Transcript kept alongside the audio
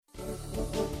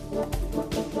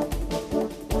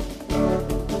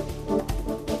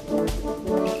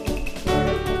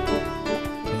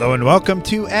Hello and welcome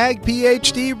to Ag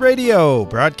PhD Radio,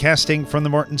 broadcasting from the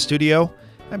Morton Studio.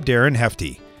 I'm Darren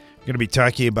Hefty. I'm going to be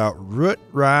talking about root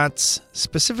rots,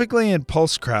 specifically in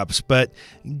pulse crops. But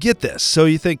get this: so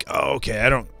you think, oh, okay, I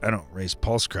don't raise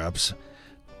pulse crops.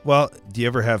 Well, do you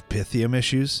ever have Pythium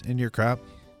issues in your crop?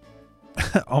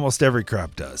 Almost every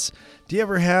crop does. Do you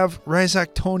ever have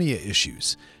Rhizoctonia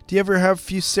issues? Do you ever have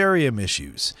Fusarium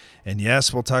issues? And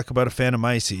yes, we'll talk about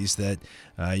Aphanomyces that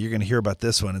you're going to hear about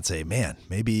this one and say, man,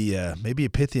 maybe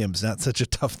Pythium's not such a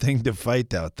tough thing to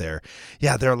fight out there.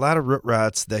 Yeah, there are a lot of root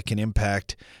rots that can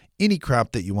impact any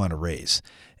crop that you want to raise.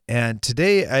 And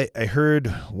today I heard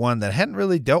one that I hadn't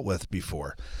really dealt with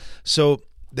before. So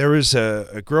there was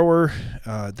a grower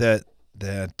that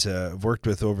I've worked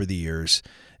with over the years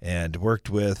and worked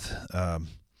with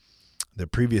the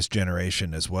previous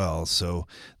generation as well, so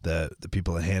the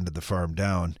people that handed the farm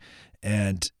down,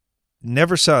 and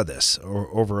never saw this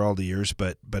over all the years,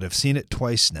 but I've seen it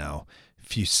twice now,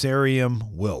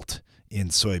 Fusarium wilt in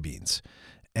soybeans.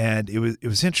 And it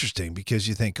was interesting because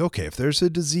you think, okay, if there's a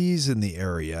disease in the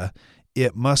area,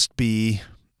 it must be,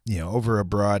 over a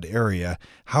broad area.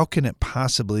 How can it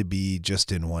possibly be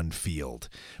just in one field?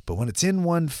 But when it's in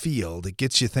one field, it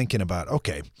gets you thinking about,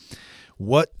 okay,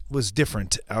 what was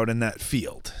different out in that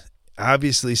field?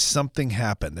 Obviously, something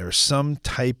happened. There was some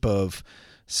type of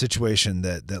situation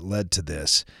that led to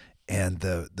this. And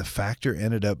the factor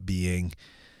ended up being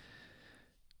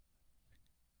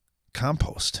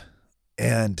compost.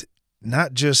 And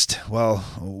not just,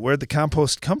 where'd the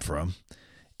compost come from?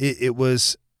 It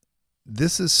was,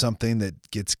 this is something that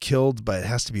gets killed, but it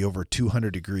has to be over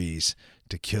 200 degrees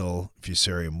to kill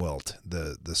Fusarium wilt,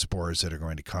 the spores that are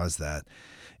going to cause that.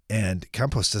 And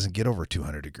compost doesn't get over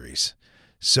 200 degrees.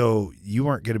 So you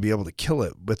aren't going to be able to kill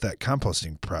it with that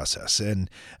composting process. And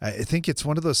I think it's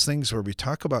one of those things where we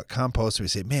talk about compost and we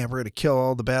say, man, we're going to kill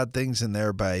all the bad things in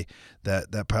there by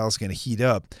that pile's going to heat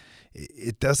up.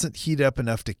 It doesn't heat up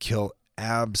enough to kill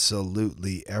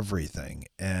absolutely everything.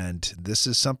 And this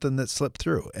is something that slipped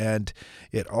through. And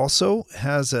it also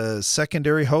has a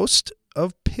secondary host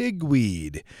of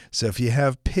pigweed. So if you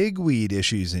have pigweed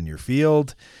issues in your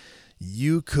field,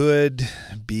 you could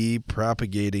be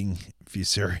propagating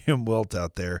Fusarium wilt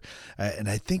out there. And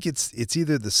I think it's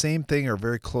either the same thing or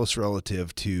very close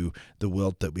relative to the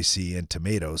wilt that we see in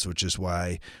tomatoes, which is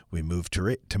why we move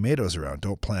tomatoes around.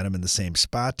 Don't plant them in the same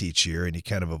spot each year, and you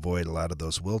kind of avoid a lot of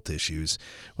those wilt issues.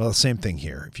 Well, the same thing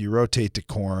here. If you rotate to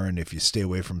corn, if you stay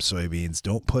away from soybeans,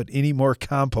 don't put any more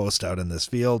compost out in this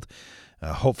field.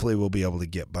 Hopefully we'll be able to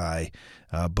get by.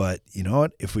 But you know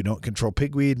what? If we don't control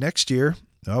pigweed next year,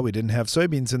 we didn't have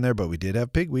soybeans in there, but we did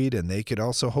have pigweed, and they could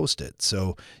also host it.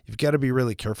 So you've got to be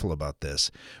really careful about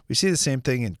this. We see the same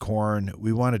thing in corn.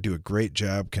 We want to do a great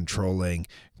job controlling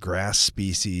grass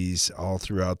species all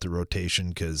throughout the rotation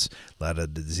because a lot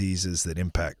of the diseases that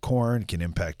impact corn can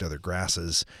impact other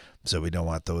grasses. So we don't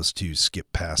want those to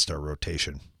skip past our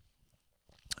rotation.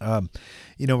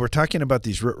 We're talking about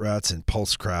these root rots and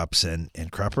pulse crops, and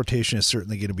crop rotation is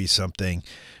certainly going to be something.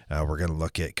 We're going to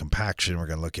look at compaction. We're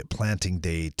going to look at planting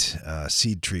date,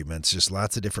 seed treatments, just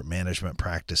lots of different management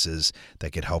practices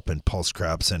that could help in pulse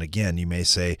crops. And again, you may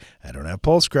say, I don't have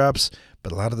pulse crops,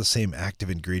 but a lot of the same active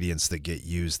ingredients that get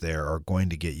used there are going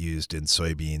to get used in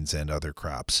soybeans and other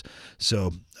crops.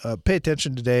 So pay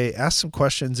attention today. Ask some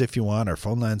questions if you want. Our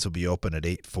phone lines will be open at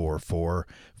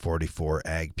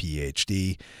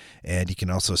 844-44-AG-PHD. And you can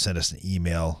also send us an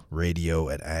email,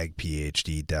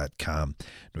 radio@agphd.com.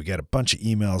 We got a bunch of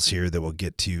emails here that we'll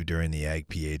get to during the Ag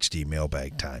PhD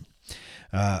mailbag time.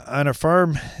 On our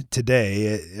farm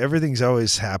today, everything's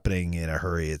always happening in a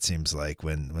hurry, it seems like.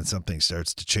 When something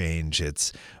starts to change,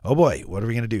 it's, oh boy, what are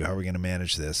we going to do? How are we going to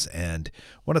manage this? And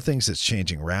one of the things that's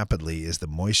changing rapidly is the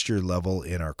moisture level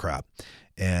in our crop.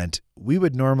 And we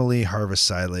would normally harvest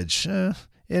silage in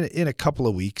a couple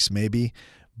of weeks maybe,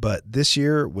 but this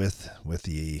year with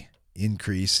the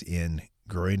increase in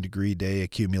growing degree day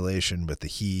accumulation, with the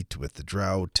heat, with the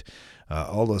drought,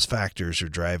 all those factors are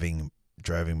driving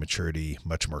maturity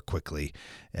much more quickly.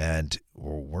 And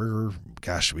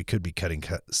we could be cutting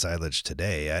silage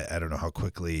today. I don't know how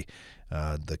quickly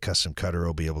the custom cutter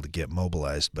will be able to get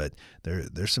mobilized, but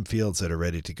there's some fields that are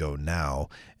ready to go now.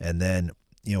 And then,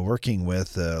 working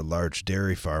with a large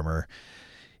dairy farmer,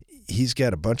 he's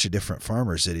got a bunch of different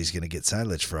farmers that he's going to get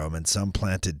silage from, and some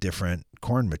planted different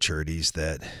corn maturities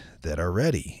that are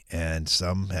ready, and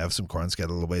some have some corn's got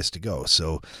a little ways to go.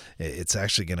 So it's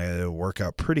actually going to work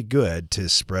out pretty good to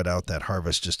spread out that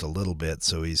harvest just a little bit,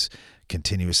 so he's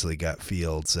continuously got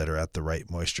fields that are at the right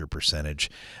moisture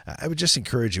percentage. I would just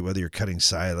encourage you, whether you're cutting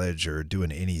silage or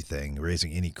doing anything,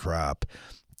 raising any crop,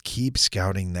 keep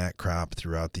scouting that crop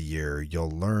throughout the year.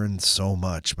 You'll learn so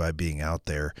much by being out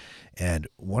there. And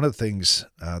one of the things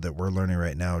that we're learning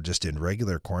right now, just in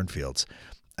regular cornfields,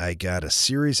 I got a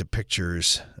series of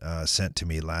pictures sent to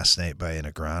me last night by an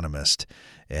agronomist,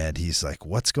 and he's like,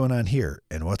 what's going on here?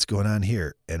 And what's going on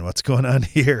here? And what's going on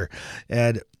here?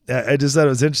 And I just thought it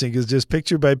was interesting because just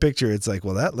picture by picture, it's like,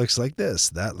 well, that looks like this.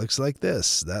 That looks like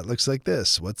this. That looks like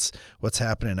this. What's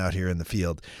happening out here in the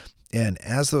field? And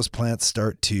as those plants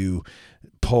start to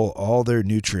pull all their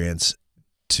nutrients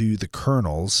to the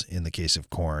kernels, in the case of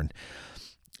corn,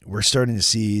 we're starting to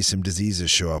see some diseases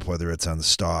show up, whether it's on the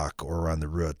stalk or on the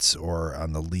roots or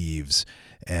on the leaves.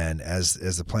 And as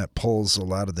the plant pulls a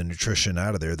lot of the nutrition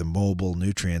out of there, the mobile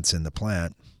nutrients in the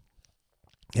plant,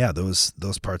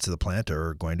 those parts of the plant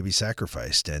are going to be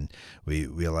sacrificed. And we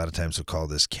a lot of times will call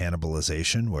this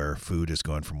cannibalization, where food is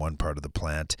going from one part of the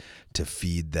plant to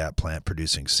feed that plant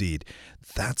producing seed.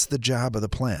 That's the job of the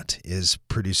plant, is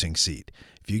producing seed.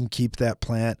 If you can keep that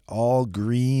plant all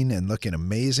green and looking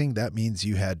amazing, that means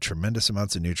you had tremendous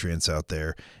amounts of nutrients out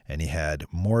there and you had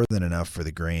more than enough for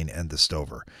the grain and the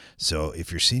stover. So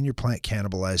if you're seeing your plant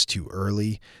cannibalized too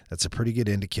early, that's a pretty good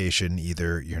indication.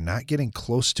 Either you're not getting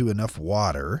close to enough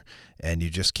water and you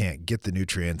just can't get the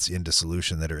nutrients into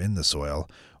solution that are in the soil,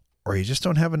 or you just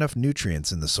don't have enough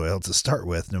nutrients in the soil to start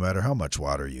with, no matter how much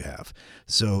water you have.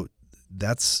 So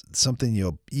that's something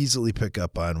you'll easily pick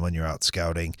up on when you're out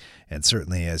scouting. And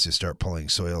certainly as you start pulling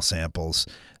soil samples,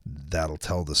 that'll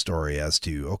tell the story as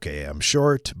to, okay, I'm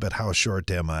short, but how short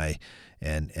am I,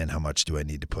 and how much do I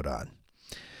need to put on?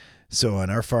 So on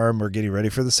our farm, we're getting ready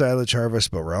for the silage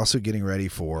harvest, but we're also getting ready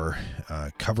for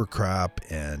cover crop,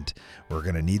 and we're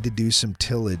going to need to do some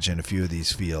tillage in a few of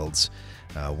these fields.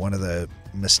 One of the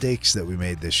mistakes that we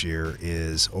made this year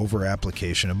is over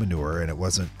application of manure, and it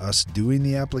wasn't us doing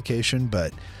the application,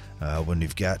 but when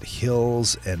you've got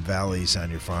hills and valleys on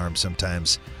your farm,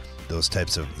 sometimes those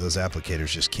applicators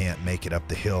just can't make it up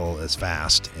the hill as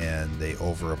fast, and they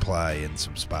over apply in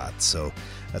some spots. So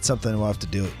that's something we'll have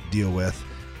to deal with.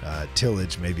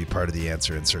 Tillage may be part of the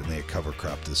answer, and certainly a cover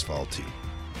crop this fall too.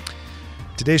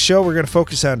 Today's show, we're going to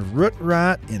focus on root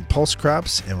rot in pulse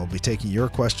crops, and we'll be taking your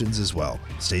questions as well.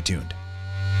 Stay tuned.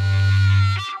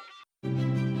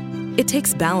 It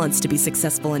takes balance to be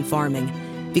successful in farming,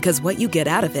 because what you get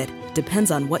out of it depends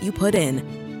on what you put in.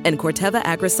 And Corteva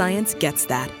Agriscience gets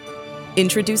that.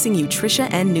 Introducing Utrisha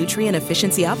N Nutrient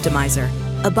Efficiency Optimizer,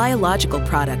 a biological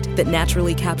product that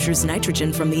naturally captures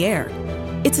nitrogen from the air.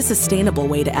 It's a sustainable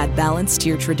way to add balance to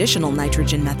your traditional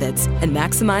nitrogen methods and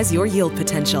maximize your yield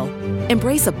potential.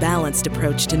 Embrace a balanced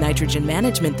approach to nitrogen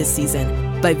management this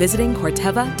season by visiting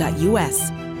Corteva.us.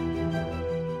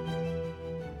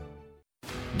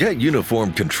 Get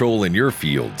uniform control in your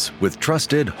fields with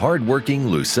trusted, hard-working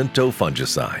Lucento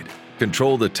fungicide.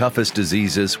 Control the toughest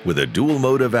diseases with a dual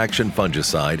mode of action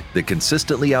fungicide that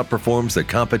consistently outperforms the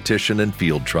competition in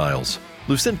field trials.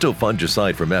 Lucento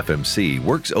fungicide from FMC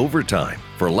works overtime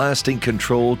for lasting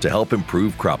control to help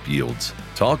improve crop yields.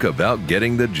 Talk about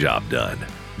getting the job done.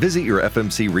 Visit your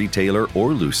FMC retailer or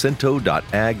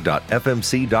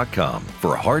lucento.ag.fmc.com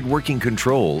for hard-working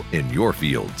control in your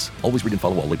fields. Always read and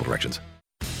follow all label directions.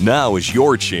 Now is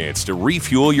your chance to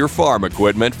refuel your farm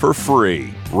equipment for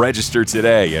free. Register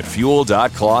today at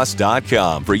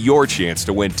fuel.claas.com for your chance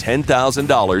to win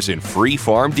 $10,000 in free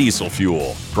farm diesel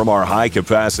fuel. From our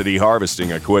high-capacity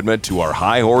harvesting equipment to our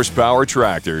high-horsepower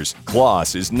tractors,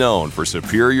 Claas is known for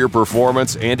superior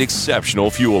performance and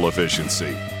exceptional fuel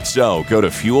efficiency. So go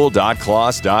to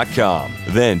fuel.claas.com.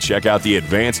 Then check out the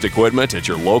advanced equipment at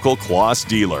your local Claas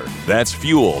dealer. That's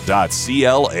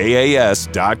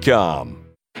fuel.claas.com.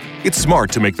 It's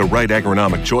smart to make the right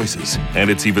agronomic choices, and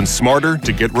it's even smarter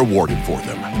to get rewarded for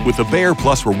them. With the Bayer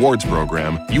Plus Rewards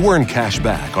program, you earn cash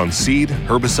back on seed,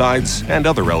 herbicides, and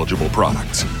other eligible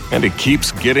products. And it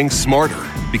keeps getting smarter,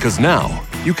 because now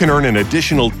you can earn an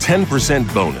additional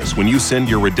 10% bonus when you send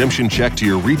your redemption check to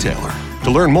your retailer. To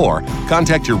learn more,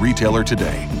 contact your retailer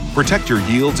today. Protect your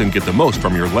yields and get the most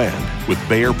from your land with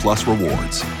Bayer Plus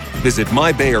Rewards. Visit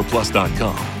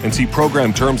mybayerplus.com and see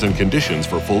program terms and conditions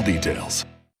for full details.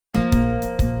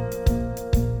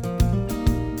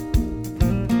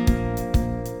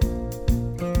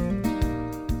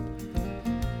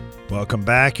 Welcome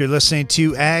back. You're listening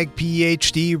to Ag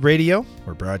PhD Radio.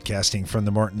 We're broadcasting from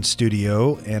the Morton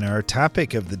studio, and our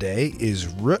topic of the day is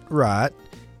root rot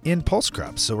in pulse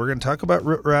crops. So we're going to talk about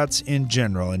root rots in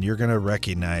general, and you're going to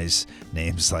recognize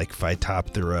names like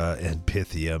Phytophthora and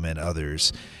Pythium and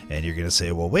others. And you're going to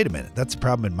say, well, wait a minute, that's a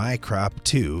problem in my crop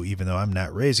too, even though I'm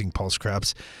not raising pulse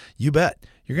crops. You bet.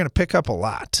 you're going to pick up a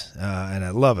lot. And I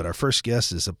love it. Our first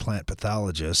guest is a plant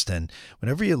pathologist. And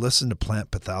whenever you listen to plant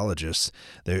pathologists,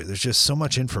 there's just so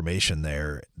much information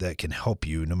there that can help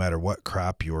you no matter what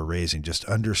crop you're raising, just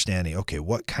understanding, okay,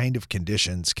 what kind of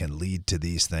conditions can lead to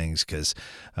these things? Because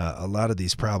a lot of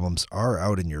these problems are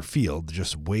out in your field,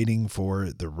 just waiting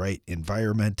for the right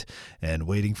environment and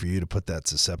waiting for you to put that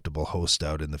susceptible host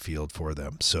out in the field for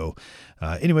them. So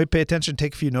anyway, pay attention,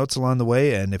 take a few notes along the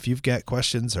way. And if you've got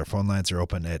questions, our phone lines are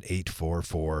open at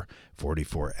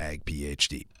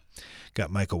 844-44-AG-PHD.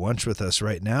 Got Michael Wunsch with us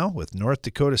right now with North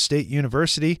Dakota State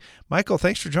University. Michael,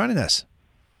 thanks for joining us.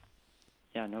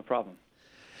 Yeah, no problem.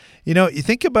 You know, you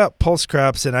think about pulse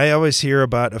crops, and I always hear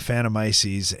about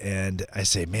Aphanomyces, and I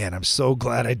say, man, I'm so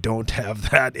glad I don't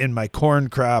have that in my corn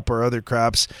crop or other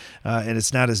crops, and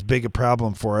it's not as big a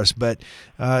problem for us. But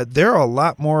there are a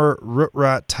lot more root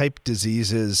rot type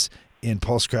diseases in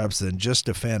pulse crops than just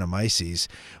Aphanomyces.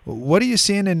 What are you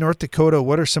seeing in North Dakota?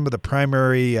 What are some of the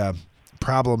primary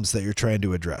problems that you're trying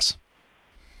to address?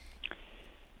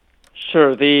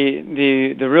 Sure.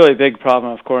 The really big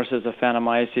problem, of course, is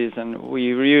Aphanomyces, and we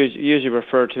usually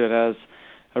refer to it as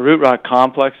a root rot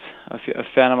complex of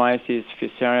Aphanomyces,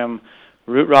 Fusarium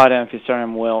root rot, and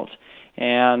Fusarium wilt.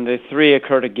 And the three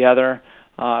occur together.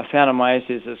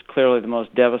 Aphanomyces is clearly the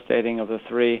most devastating of the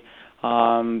three,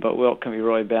 but wilt can be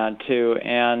really bad too.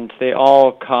 And they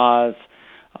all cause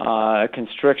a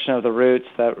constriction of the roots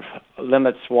that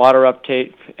limits water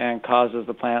uptake and causes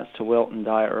the plants to wilt and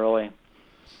die early.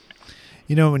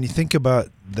 You know, when you think about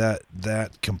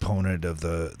that component of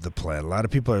the plant, a lot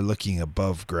of people are looking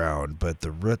above ground, but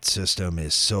the root system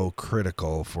is so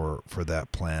critical for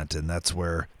that plant, and that's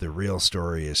where the real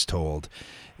story is told.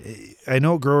 I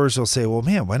know growers will say, well,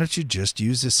 man, why don't you just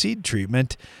use a seed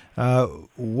treatment?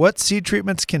 What seed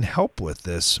treatments can help with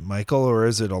this, Michael, or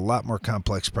is it a lot more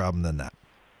complex problem than that?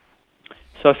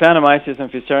 So Aphanomyces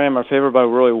and Fusarium are favored by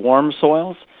really warm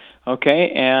soils,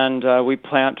 okay, and we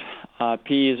plant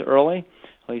peas early.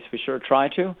 At least we sure try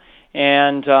to,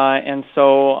 and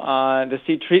so the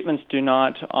seed treatments do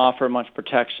not offer much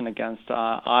protection against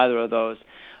either of those.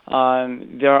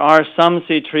 There are some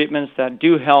seed treatments that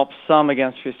do help some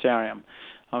against Fusarium,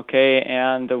 okay,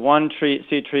 and the one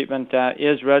seed treatment that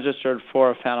is registered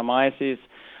for Aphanomyces,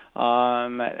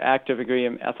 active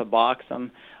ingredient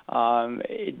ethoboxam,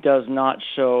 it does not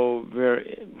show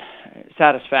very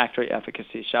satisfactory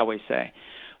efficacy, shall we say.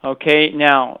 Okay,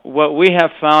 now, what we have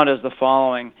found is the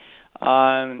following.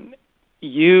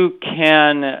 You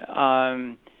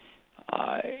can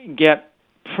get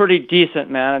pretty decent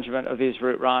management of these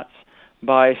root rots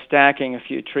by stacking a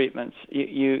few treatments.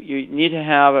 You need to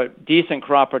have a decent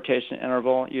crop rotation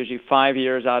interval, usually 5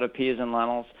 years out of peas and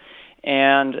lentils,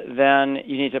 and then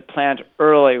you need to plant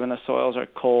early when the soils are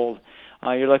cold.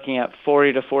 You're looking at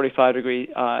 40 to 45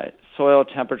 degree soil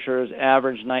temperatures,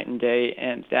 average night and day,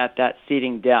 and that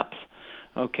seeding depth.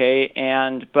 Okay,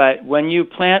 but when you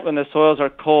plant when the soils are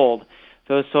cold,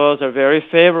 those soils are very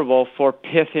favorable for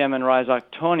Pythium and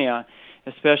Rhizoctonia,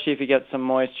 especially if you get some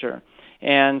moisture.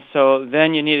 And so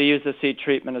then you need to use the seed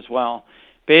treatment as well.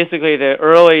 Basically, the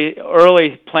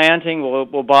early planting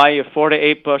will buy you 4 to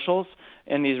 8 bushels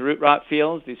in these root rot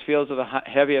fields. These fields with a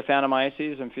heavy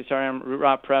Aphanomyces and Fusarium root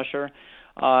rot pressure.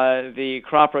 The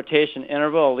crop rotation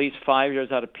interval, at least 5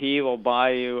 years out of pea, will buy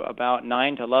you about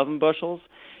 9 to 11 bushels.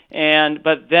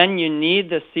 But then you need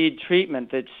the seed treatment,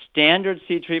 the standard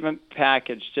seed treatment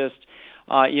package, just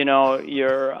your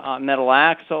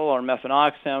metalaxyl or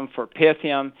mefenoxam for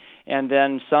Pythium, and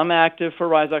then some active for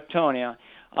Rhizoctonia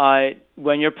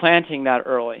when you're planting that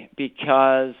early,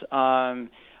 because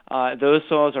those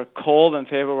soils are cold and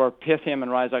favorable for Pythium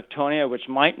and Rhizoctonia, which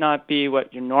might not be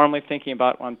what you're normally thinking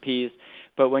about on peas.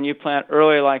 But when you plant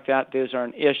early like that, those are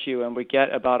an issue, and we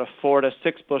get about a 4 to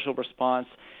 6 bushel response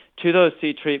to those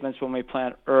seed treatments when we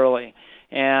plant early.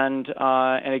 And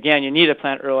again, you need to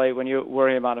plant early when you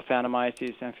worry about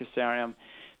Aphanomyces and Fusarium.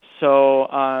 So,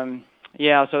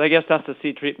 so I guess that's the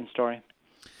seed treatment story.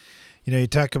 You know, you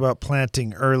talk about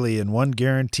planting early, and one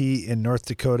guarantee in North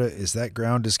Dakota is that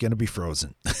ground is going to be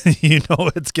frozen. You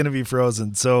know it's going to be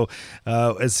frozen. So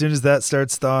as soon as that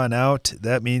starts thawing out,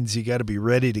 that means you got to be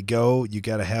ready to go. You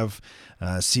got to have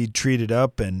seed treated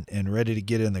up and ready to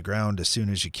get in the ground as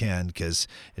soon as you can, because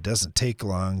it doesn't take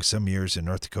long some years in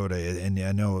North Dakota. And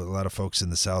I know a lot of folks in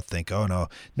the South think, oh, no,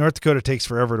 North Dakota takes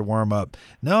forever to warm up.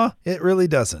 No, it really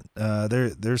doesn't.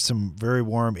 There's some very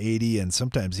warm 80 and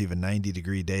sometimes even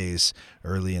 90-degree days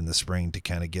early in the spring to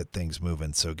kind of get things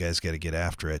moving. So guys got to get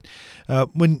after it.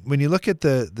 When you look at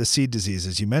the seed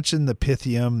diseases, you mentioned the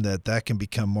Pythium, that can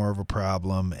become more of a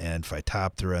problem, and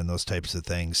Phytophthora and those types of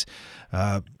things.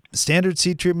 standard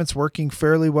seed treatments working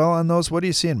fairly well on those? What are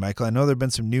you seeing, Michael? I know there have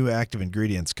been some new active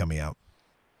ingredients coming out.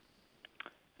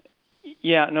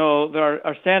 Yeah, no,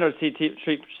 our standard seed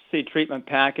treatment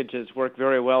packages work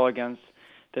very well against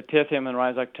the Pythium and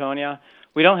Rhizoctonia.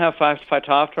 We don't have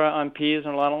Phytophthora on peas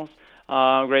and lentils,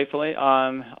 gratefully,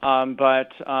 but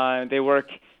they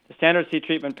work. The standard seed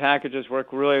treatment packages work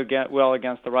really well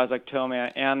against the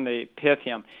Rhizoctonia and the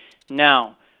Pythium.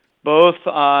 Now, both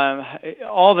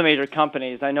all the major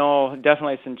companies, I know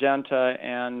definitely Syngenta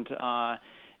and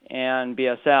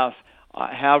BASF,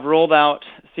 have rolled out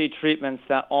seed treatments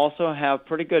that also have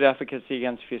pretty good efficacy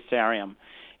against Fusarium,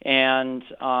 and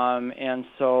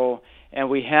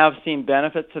we have seen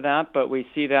benefits to that, but we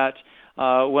see that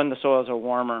when the soils are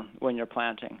warmer when you're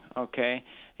planting, okay,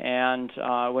 and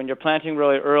when you're planting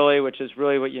really early, which is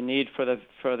really what you need for the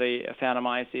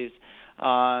Aphanomyces,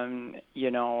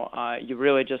 you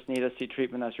really just need a seed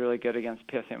treatment that's really good against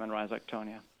Pythium and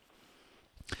Rhizoctonia.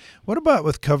 What about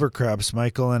with cover crops,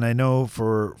 Michael? And I know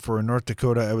for North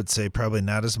Dakota, I would say probably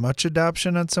not as much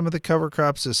adoption on some of the cover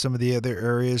crops as some of the other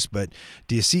areas, but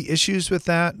do you see issues with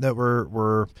that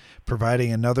we're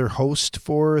providing another host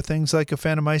for things like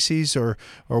Aphanomyces, or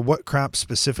what crop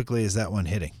specifically is that one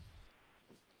hitting?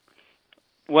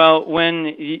 Well, when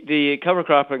the cover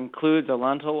crop includes a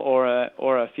lentil or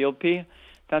a field pea,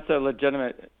 that's a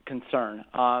legitimate concern.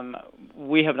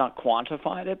 We have not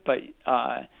quantified it, but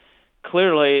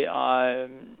clearly,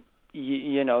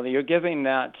 you're giving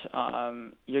that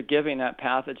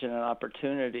pathogen an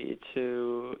opportunity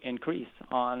to increase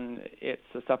on its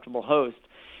susceptible host.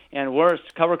 And worse,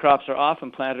 cover crops are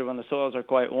often planted when the soils are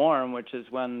quite warm, which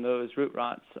is when those root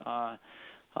rots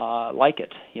like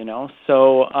it.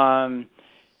 So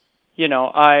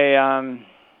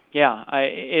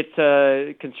it's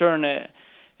a concern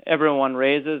everyone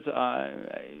raises.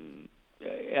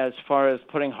 As far as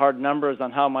putting hard numbers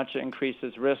on how much it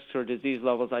increases risks or disease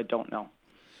levels, I don't know.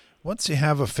 Once you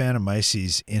have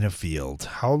Aphanomyces in a field,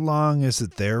 how long is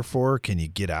it there for? Can you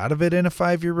get out of it in a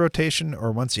 5-year rotation,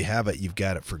 or once you have it, you've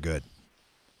got it for good?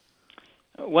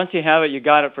 Once you have it, you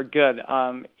got it for good.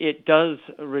 It does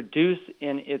reduce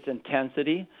in its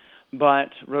intensity,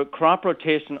 but crop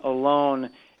rotation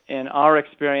alone, in our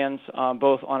experience,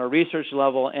 both on a research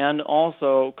level and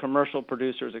also commercial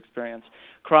producers' experience,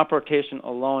 crop rotation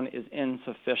alone is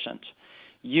insufficient.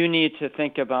 You need to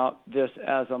think about this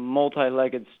as a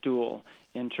multi-legged stool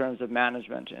in terms of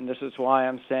management, and this is why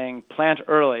I'm saying plant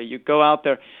early. You go out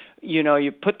there,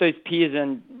 you put those peas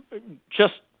in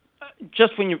just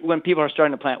when people are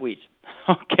starting to plant weeds,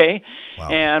 okay? Wow.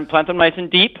 And plant them nice and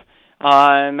deep, good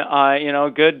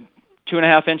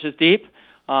 2.5 inches deep.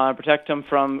 Protect them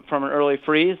from an early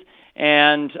freeze,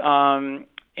 but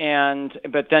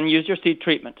then use your seed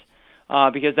treatment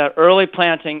because that early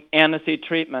planting and the seed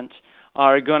treatment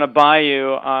are going to buy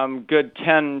you good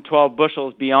 10, 12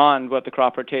 bushels beyond what the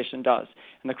crop rotation does.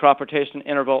 And the crop rotation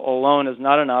interval alone is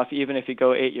not enough, even if you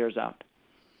go 8 years out.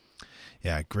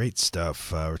 Yeah, great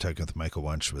stuff. We're talking with Michael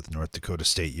Wunsch with North Dakota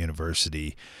State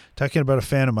University, talking about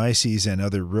Aphanomyces and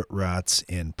other root rots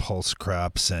in pulse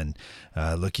crops, and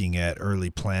looking at early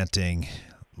planting,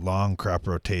 long crop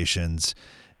rotations,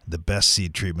 the best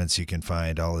seed treatments you can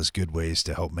find, all as good ways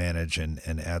to help manage and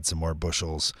add some more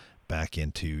bushels back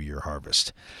into your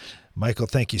harvest. Michael,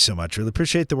 thank you so much. Really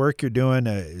appreciate the work you're doing.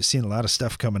 I've seen a lot of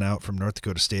stuff coming out from North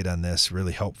Dakota State on this,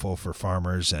 really helpful for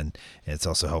farmers, and it's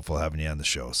also helpful having you on the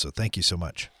show. So thank you so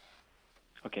much.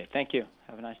 Okay, thank you.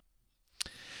 Have a nice day.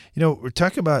 We're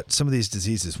talking about some of these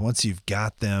diseases. Once you've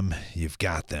got them,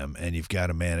 and you've got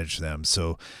to manage them.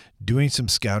 So doing some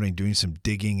scouting, doing some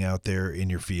digging out there in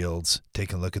your fields,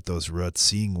 taking a look at those roots,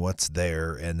 seeing what's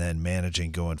there, and then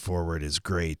managing going forward is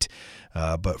great.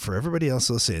 But for everybody else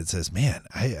listening, it says, man,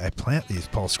 I plant these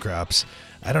pulse crops.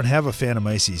 I don't have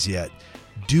Aphanomyces yet.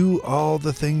 Do all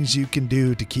the things you can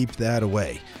do to keep that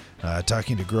away.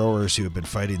 Talking to growers who have been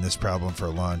fighting this problem for a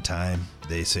long time,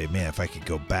 they say, man, if I could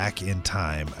go back in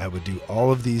time, I would do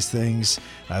all of these things.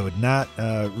 I would not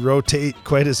rotate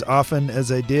quite as often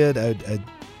as I did. I'd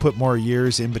put more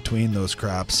years in between those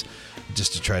crops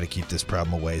just to try to keep this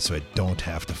problem away so I don't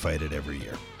have to fight it every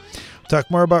year. We'll talk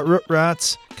more about root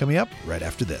rots coming up right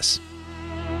after this.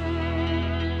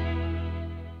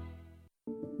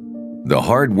 The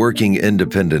hard-working,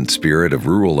 independent spirit of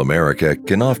rural America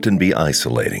can often be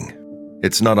isolating.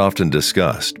 It's not often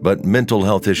discussed, but mental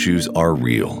health issues are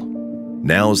real.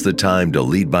 Now's the time to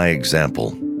lead by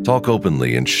example, talk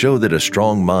openly, and show that a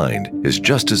strong mind is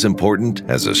just as important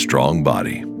as a strong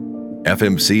body.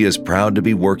 FMC is proud to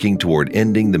be working toward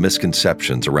ending the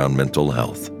misconceptions around mental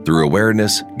health through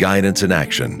awareness, guidance, and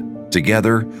action.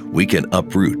 Together, we can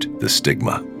uproot the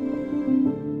stigma.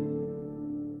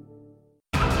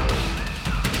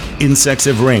 Insects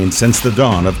have reigned since the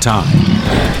dawn of time,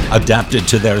 adapted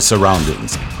to their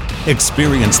surroundings,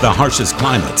 experienced the harshest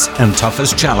climates and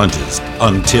toughest challenges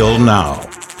until now.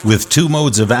 With 2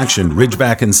 modes of action,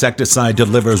 Ridgeback insecticide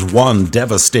delivers one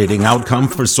devastating outcome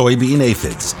for soybean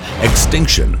aphids: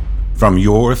 extinction from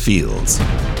your fields.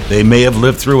 They may have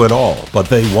lived through it all, but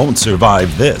they won't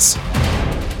survive this.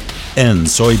 End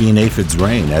soybean aphids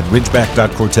reign at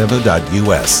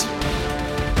ridgeback.corteva.us.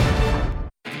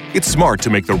 It's smart to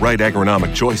make the right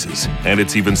agronomic choices, and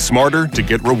it's even smarter to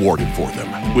get rewarded for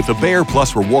them. With the Bayer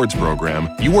Plus Rewards program,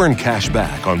 you earn cash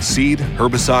back on seed,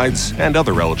 herbicides, and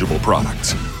other eligible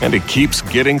products. And it keeps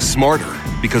getting smarter,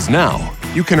 because now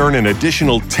you can earn an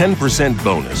additional 10%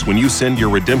 bonus when you send your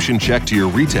redemption check to your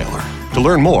retailer. To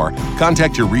learn more,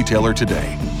 contact your retailer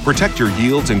today. Protect your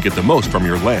yields and get the most from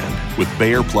your land with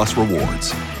Bayer Plus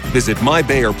Rewards. Visit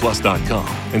mybayerplus.com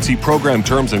and see program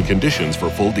terms and conditions for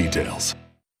full details.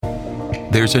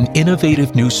 There's an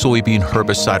innovative new soybean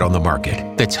herbicide on the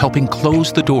market that's helping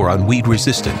close the door on weed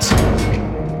resistance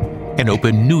and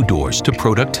open new doors to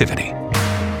productivity.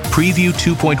 Preview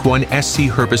 2.1 SC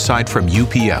herbicide from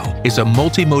UPL is a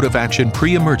multi-mode of action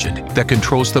pre-emergent that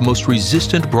controls the most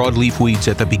resistant broadleaf weeds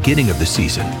at the beginning of the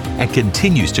season and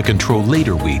continues to control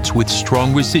later weeds with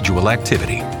strong residual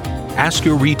activity. Ask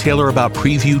your retailer about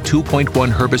Preview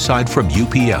 2.1 herbicide from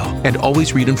UPL and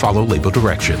always read and follow label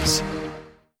directions.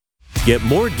 Get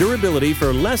more durability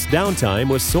for less downtime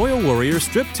with Soil Warrior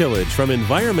Strip Tillage from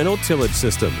Environmental Tillage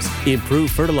Systems.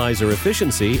 Improve fertilizer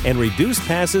efficiency and reduce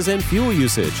passes and fuel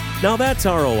usage. Now that's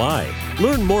ROI.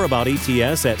 Learn more about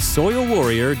ETS at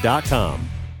soilwarrior.com.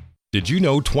 Did you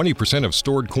know 20% of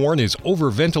stored corn is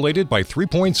overventilated by 3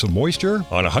 points of moisture?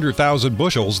 On 100,000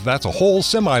 bushels, that's a whole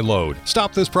semi-load.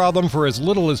 Stop this problem for as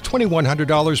little as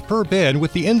 $2,100 per bin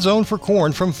with the End Zone for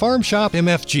Corn from Farm Shop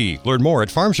MFG. Learn more at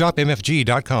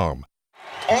farmshopmfg.com.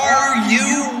 Are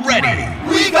you ready?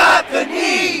 We got the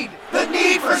need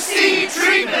for seed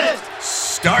treatment.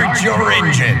 Start your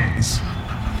engines.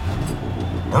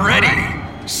 Ready,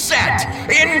 set,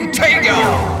 Intego.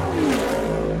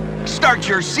 Start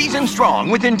your season strong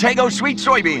with Intego Sweet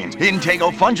Soybeans,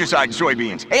 Intego Fungicide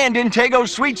Soybeans, and Intego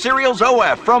Sweet Cereals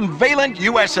OF from Valent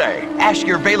USA. Ask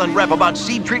your Valent rep about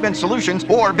seed treatment solutions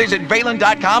or visit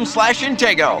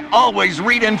valent.com/Intego. Always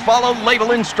read and follow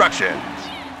label instructions.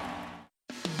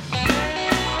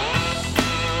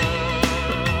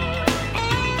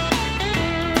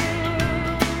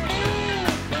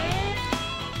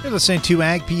 You're listening to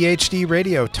Ag PhD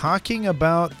Radio, talking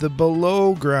about the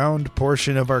below ground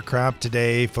portion of our crop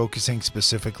today, focusing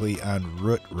specifically on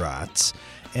root rots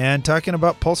and talking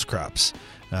about pulse crops.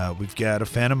 We've got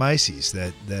Aphanomyces.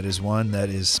 That is one that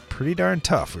is pretty darn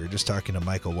tough. We were just talking to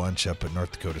Michael Wunsch up at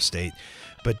North Dakota State.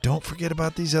 But don't forget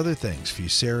about these other things,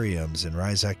 Fusariums and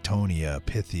Rhizoctonia,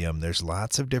 Pythium. There's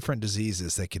lots of different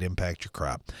diseases that could impact your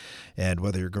crop. And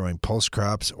whether you're growing pulse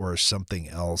crops or something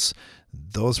else,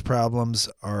 those problems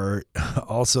are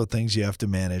also things you have to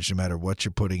manage no matter what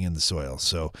you're putting in the soil.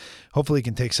 So hopefully you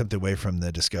can take something away from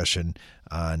the discussion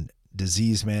on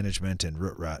disease management and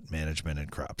root rot management in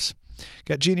crops.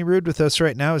 Got Jeannie Rude with us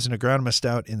right now as an agronomist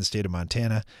out in the state of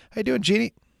Montana. How you doing,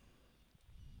 Jeannie?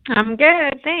 I'm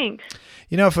good, thanks.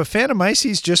 You know, if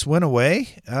Aphanomyces just went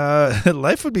away,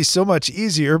 life would be so much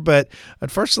easier, but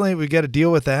unfortunately we got to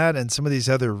deal with that and some of these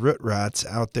other root rots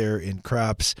out there in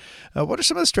crops. What are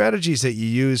some of the strategies that you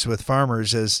use with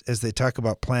farmers as they talk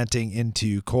about planting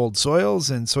into cold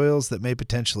soils and soils that may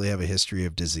potentially have a history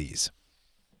of disease?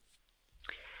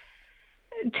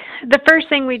 The first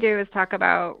thing we do is talk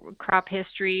about crop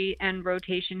history and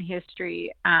rotation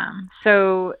history.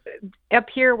 So up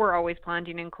here, we're always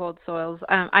planting in cold soils.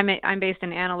 I'm based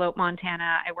in Antelope,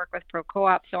 Montana. I work with Pro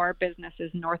Co-op, so our business is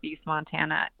Northeast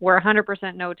Montana. We're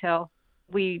 100% no-till.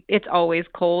 It's always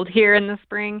cold here in the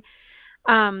spring.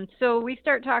 So we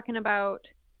start talking about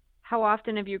how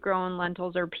often have you grown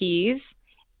lentils or peas,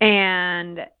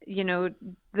 and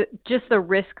just the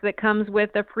risk that comes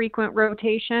with a frequent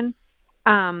rotation.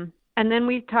 And then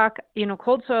we talk,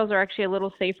 cold soils are actually a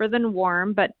little safer than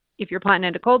warm, but if you're planting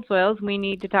into cold soils, we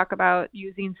need to talk about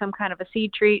using some kind of a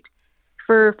seed treat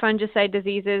for fungicide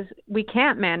diseases. We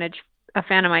can't manage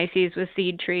Aphanomyces with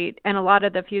seed treat, and a lot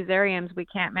of the Fusariums we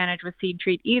can't manage with seed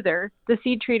treat either. The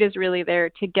seed treat is really there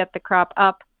to get the crop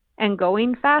up and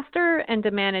going faster and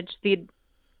to manage the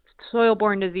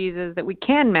soil-borne diseases that we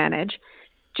can manage,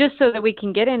 just so that we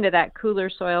can get into that cooler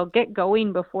soil, get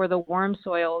going before the warm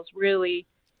soils really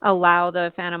allow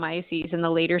the Aphanomyces and the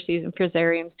later season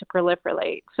Fusariums to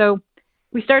proliferate. So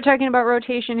we start talking about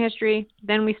rotation history,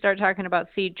 then we start talking about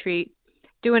seed treat.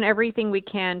 doing everything we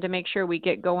can to make sure we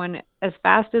get going as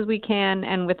fast as we can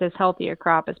and with as healthy a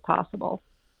crop as possible.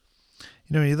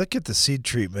 You know, when you look at the seed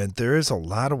treatment, there is a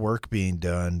lot of work being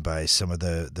done by some of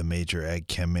the major ag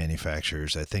chem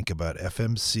manufacturers. I think about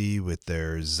FMC with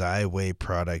their Xyway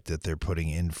product that they're putting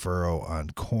in furrow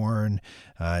on corn.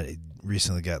 It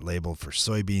recently got labeled for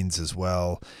soybeans as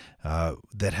well.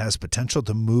 That has potential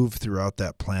to move throughout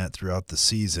that plant throughout the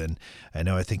season.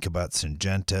 I think about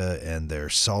Syngenta and their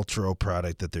Saltro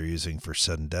product that they're using for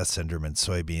sudden death syndrome in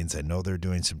soybeans. I know they're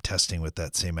doing some testing with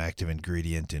that same active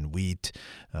ingredient in wheat.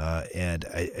 And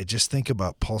I just think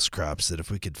about pulse crops, that if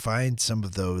we could find some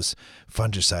of those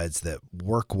fungicides that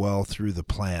work well through the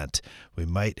plant, we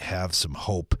might have some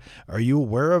hope. Are you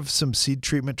aware of some seed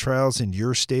treatment trials in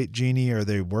your state, Jeannie? Are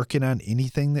they working on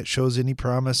anything that shows any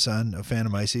promise on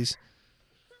Aphanomyces?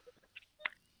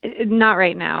 Not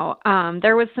right now.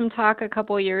 There was some talk a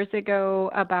couple years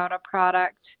ago about a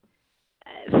product.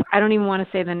 I don't even want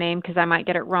to say the name because I might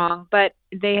get it wrong, but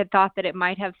they had thought that it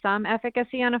might have some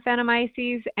efficacy on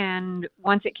Aphanomyces. And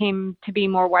once it came to be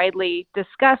more widely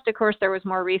discussed, of course, there was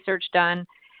more research done.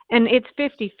 And it's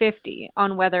 50-50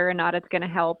 on whether or not it's going to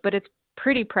help, but it's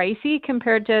pretty pricey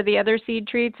compared to the other seed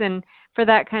treats. And for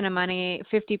that kind of money,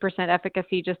 50%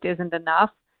 efficacy just isn't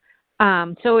enough.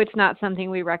 So it's not something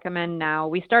we recommend now.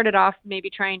 We started off maybe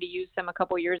trying to use them a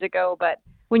couple years ago, but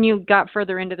when you got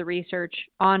further into the research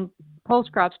on pulse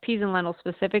crops, peas and lentils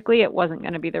specifically, it wasn't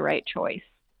going to be the right choice.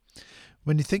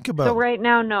 When you think about... So right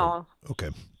now, no. Okay.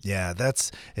 Yeah,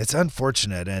 it's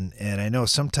unfortunate. And I know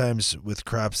sometimes with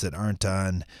crops that aren't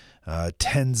on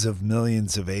tens of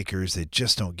millions of acres, they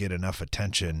just don't get enough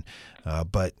attention.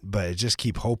 But I just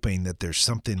keep hoping that there's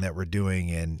something that we're doing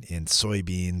in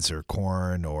soybeans or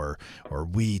corn or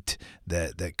wheat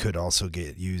that could also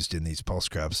get used in these pulse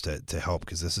crops to help,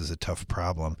 because this is a tough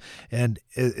problem. And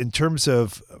in terms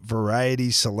of variety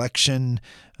selection,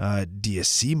 do you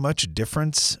see much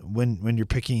difference when you're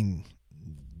picking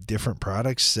different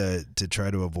products to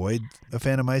try to avoid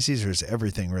Aphanomyces, or is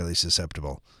everything really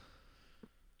susceptible?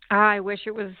 I wish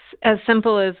it was as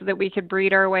simple as that we could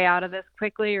breed our way out of this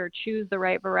quickly or choose the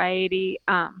right variety.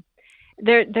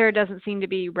 There doesn't seem to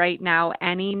be right now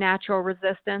any natural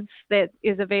resistance that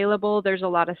is available. There's a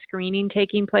lot of screening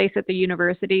taking place at the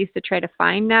universities to try to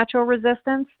find natural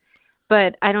resistance,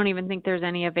 but I don't even think there's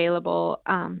any available.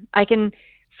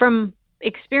 From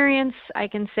experience, I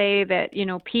can say that,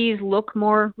 peas look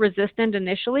more resistant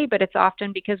initially, but it's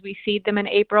often because we seed them in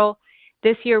April.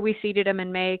 This year we seeded them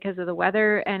in May because of the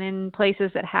weather, and in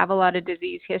places that have a lot of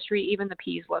disease history, even the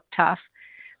peas look tough.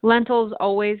 Lentils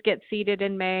always get seeded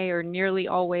in May, or nearly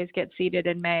always get seeded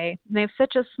in May. And they have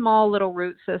such a small little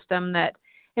root system that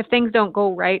if things don't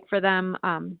go right for them,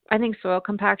 I think soil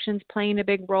compaction's playing a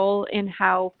big role in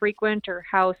how frequent or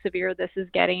how severe this is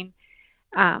getting.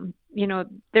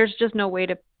 There's just no way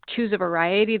to choose a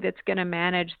variety that's going to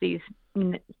manage these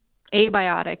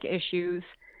abiotic issues.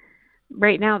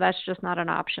 Right now, that's just not an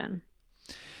option.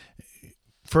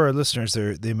 For our listeners,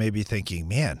 they may be thinking,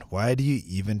 man, why do you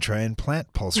even try and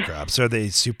plant pulse crops? Are they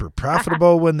super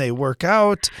profitable when they work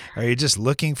out? Are you just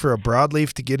looking for a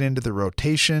broadleaf to get into the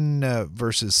rotation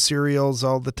versus cereals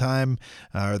all the time?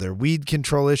 Are there weed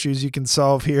control issues you can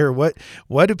solve here?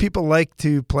 Why do people like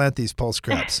to plant these pulse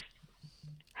crops?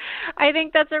 I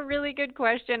think that's a really good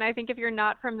question. I think if you're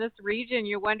not from this region,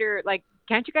 you wonder,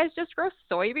 can't you guys just grow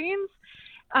soybeans?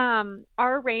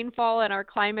 Our rainfall and our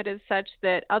climate is such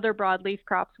that other broadleaf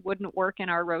crops wouldn't work in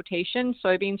our rotation.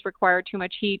 Soybeans require too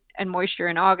much heat and moisture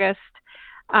in August.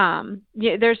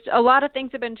 There's a lot of things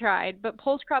have been tried, but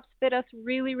pulse crops fit us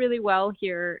really, really well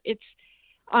here.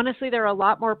 Honestly, they're a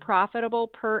lot more profitable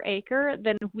per acre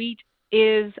than wheat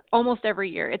is almost every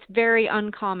year. It's very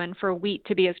uncommon for wheat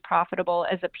to be as profitable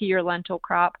as a pea or lentil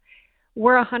crop.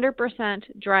 We're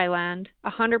 100% dry land,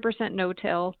 100%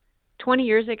 no-till. 20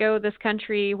 years ago, this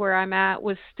country where I'm at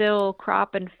was still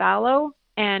crop and fallow,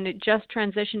 and it just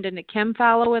transitioned into chem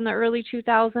fallow in the early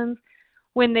 2000s.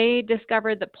 When they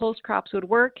discovered that pulse crops would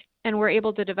work and were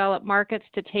able to develop markets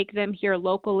to take them here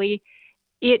locally,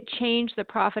 it changed the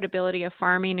profitability of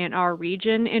farming in our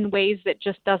region in ways that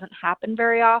just doesn't happen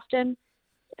very often.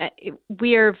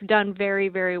 We have done very,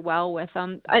 very well with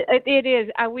them.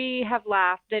 We have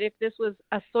laughed that if this was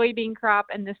a soybean crop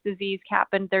and this disease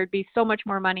happened, there'd be so much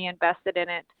more money invested in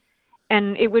it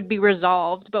and it would be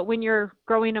resolved. But when you're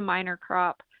growing a minor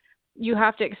crop, you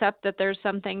have to accept that there's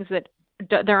some things that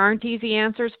there aren't easy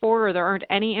answers for, or there aren't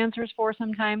any answers for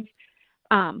sometimes.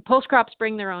 Pulse crops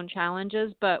bring their own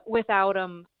challenges, but without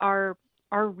them, our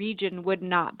region would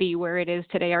not be where it is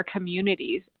today, our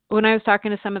communities. When I was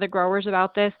talking to some of the growers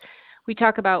about this, we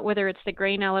talk about whether it's the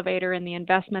grain elevator and the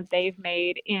investment they've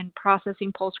made in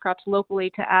processing pulse crops locally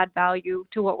to add value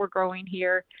to what we're growing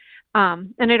here.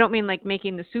 And I don't mean like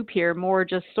making the soup here, more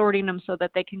just sorting them so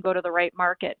that they can go to the right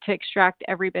market to extract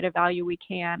every bit of value we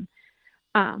can.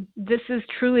 This has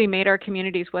truly made our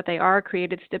communities what they are,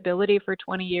 created stability for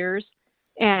 20 years.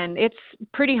 And it's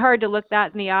pretty hard to look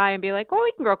that in the eye and be like, well,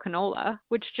 we can grow canola,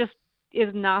 which just is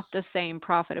not the same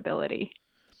profitability.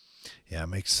 Yeah, it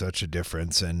makes such a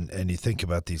difference. And you think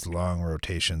about these long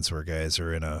rotations where guys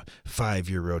are in a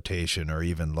 5-year rotation or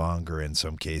even longer in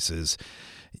some cases.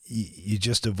 You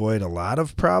just avoid a lot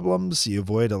of problems. You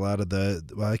avoid a lot of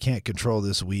I can't control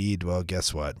this weed. Well,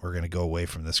 guess what? We're going to go away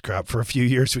from this crop for a few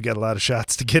years. We got a lot of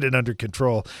shots to get it under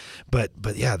control. But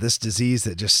yeah, this disease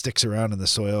that just sticks around in the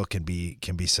soil can be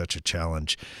such a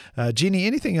challenge. Jeannie,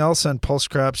 anything else on pulse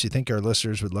crops you think our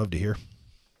listeners would love to hear?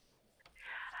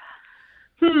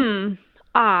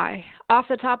 Off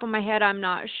the top of my head, I'm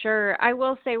not sure. I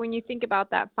will say when you think about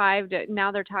that now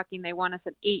they're talking they want us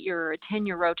an 8-year or a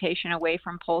 10-year rotation away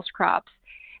from pulse crops.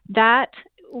 That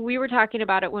we were talking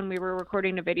about it when we were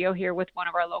recording a video here with one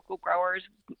of our local growers.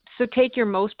 So take your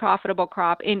most profitable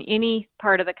crop in any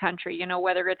part of the country,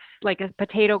 whether it's like a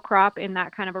potato crop in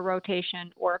that kind of a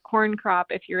rotation or a corn crop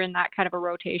if you're in that kind of a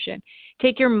rotation.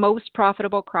 Take your most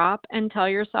profitable crop and tell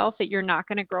yourself that you're not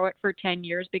going to grow it for 10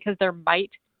 years because there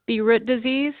might be root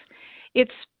disease.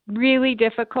 It's really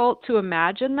difficult to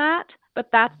imagine that, but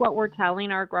that's what we're telling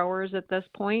our growers at this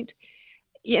point.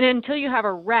 And until you have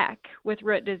a wreck with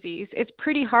root disease, it's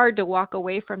pretty hard to walk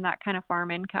away from that kind of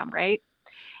farm income, right?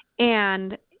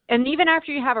 And even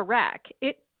after you have a wreck,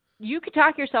 you could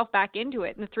talk yourself back into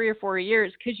it in the 3 or 4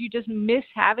 years because you just miss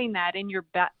having that in your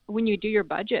when you do your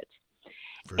budgets.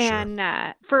 And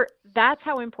that's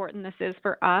how important this is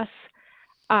for us.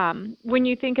 When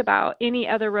you think about any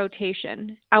other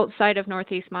rotation outside of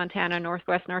Northeast Montana,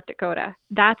 Northwest North Dakota,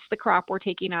 that's the crop we're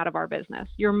taking out of our business,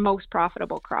 your most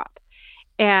profitable crop.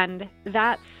 And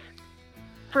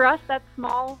for us, that's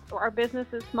small. Our business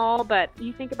is small, but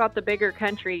you think about the bigger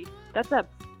country, if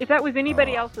that was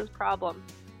anybody else's problem,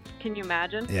 can you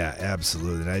imagine? Yeah,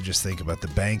 absolutely. And I just think about the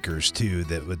bankers, too,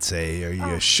 that would say, are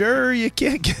you sure you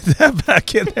can't get that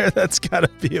back in there? That's got to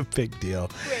be a big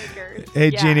deal. Bankers. Hey,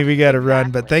 yeah, Jeannie, we got to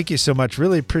run, but thank you so much.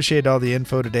 Really appreciate all the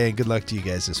info today, and good luck to you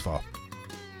guys this fall.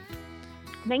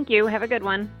 Thank you. Have a good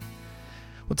one.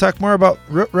 We'll talk more about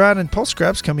root rot and pulse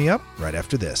crops coming up right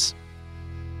after this.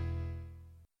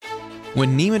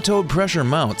 When nematode pressure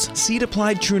mounts,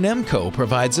 seed-applied Trunemco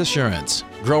provides assurance.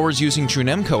 Growers using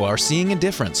Trunemco are seeing a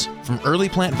difference. From early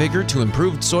plant vigor to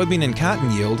improved soybean and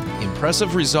cotton yield,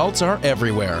 impressive results are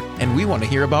everywhere, and we want to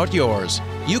hear about yours.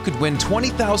 You could win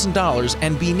 $20,000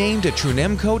 and be named a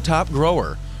Trunemco Top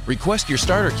Grower. Request your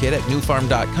starter kit at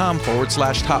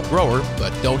newfarm.com/top grower,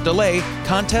 but don't delay.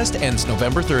 Contest ends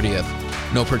November 30th.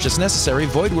 No purchase necessary.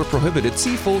 Void where prohibited.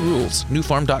 See full rules.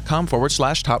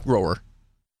 newfarm.com/top grower.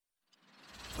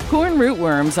 Corn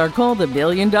rootworms are called the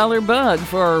billion-dollar bug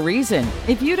for a reason.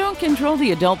 If you don't control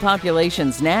the adult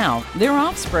populations now, their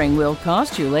offspring will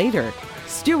cost you later.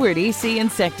 Stewart EC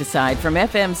insecticide from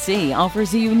FMC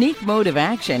offers a unique mode of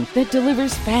action that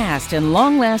delivers fast and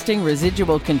long-lasting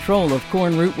residual control of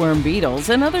corn rootworm beetles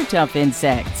and other tough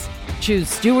insects. Choose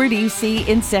Stewart EC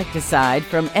insecticide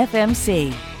from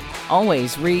FMC.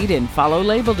 Always read and follow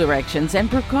label directions and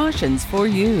precautions for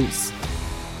use.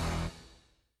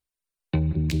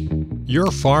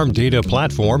 Your farm data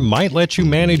platform might let you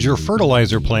manage your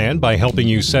fertilizer plan by helping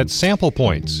you set sample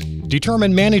points,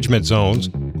 determine management zones,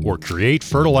 or create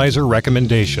fertilizer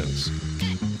recommendations.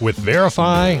 With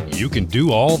Verify, you can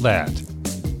do all that.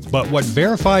 But what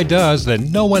Verify does that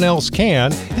no one else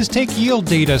can is take yield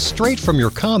data straight from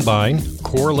your combine,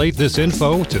 correlate this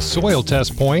info to soil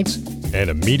test points, and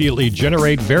immediately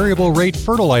generate variable rate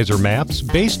fertilizer maps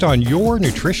based on your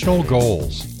nutritional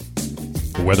goals.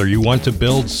 Whether you want to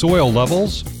build soil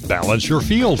levels, balance your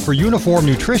field for uniform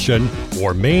nutrition,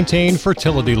 or maintain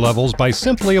fertility levels by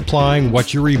simply applying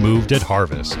what you removed at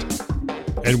harvest.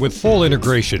 And with full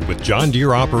integration with John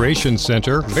Deere Operations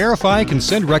Center, Verify can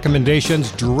send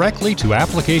recommendations directly to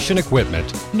application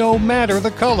equipment, no matter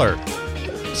the color.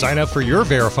 Sign up for your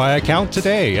Verify account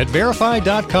today at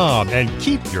verify.com and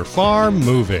keep your farm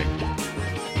moving.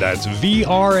 That's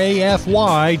VRAFY.com.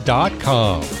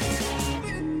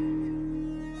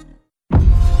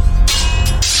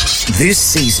 This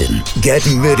season, get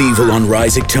medieval on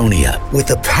Rhizoctonia with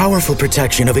the powerful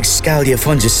protection of Excalia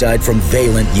fungicide from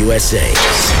Valent USA.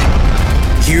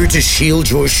 Here to shield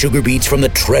your sugar beets from the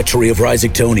treachery of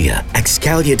Rhizoctonia,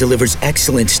 Excalia delivers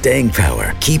excellent staying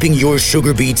power, keeping your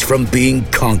sugar beets from being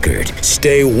conquered.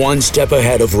 Stay one step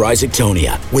ahead of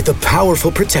Rhizoctonia with the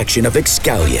powerful protection of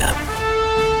Excalia.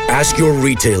 Ask your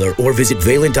retailer or visit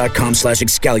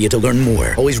valent.com/Excalia to learn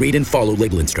more. Always read and follow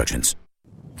label instructions.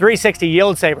 360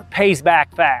 Yield Saver pays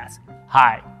back fast.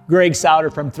 Hi, Greg Souter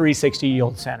from 360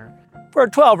 Yield Center. For a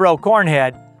 12-row corn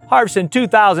head, harvesting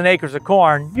 2,000 acres of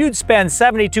corn, you'd spend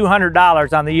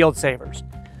 $7,200 on the Yield Savers.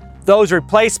 Those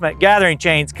replacement gathering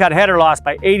chains cut header loss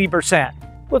by 80%.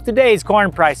 With today's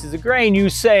corn prices, the grain you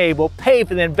save will pay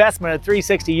for the investment of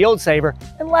 360 Yield Saver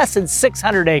in less than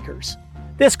 600 acres.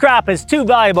 This crop is too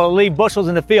valuable to leave bushels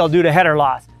in the field due to header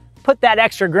loss. Put that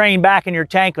extra grain back in your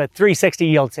tank with 360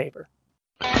 Yield Saver.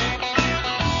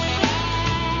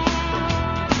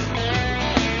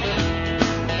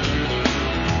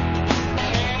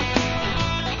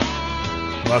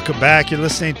 Welcome back. You're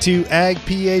listening to Ag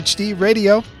PhD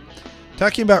Radio,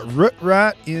 talking about root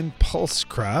rot in pulse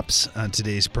crops on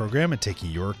today's program and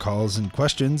taking your calls and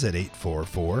questions at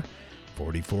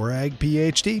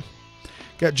 844-44-AG-PhD.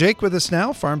 Got Jake with us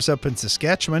now, farms up in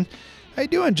Saskatchewan. How you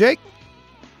doing, Jake?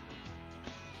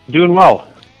 Doing well.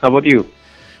 How about you?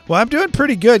 Well, I'm doing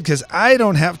pretty good because I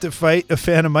don't have to fight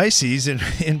Aphanomyces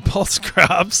in pulse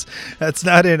crops. That's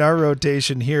not in our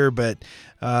rotation here, but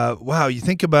wow, you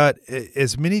think about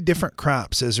as many different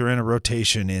crops as are in a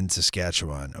rotation in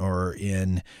Saskatchewan or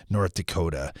in North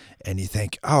Dakota, and you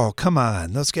think, oh, come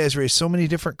on, those guys raise so many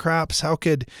different crops. How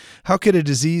could a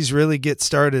disease really get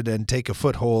started and take a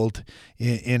foothold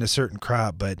in a certain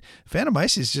crop? But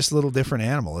Aphanomyces is just a little different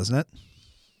animal, isn't it?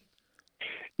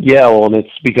 Yeah, well, and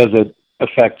it's because it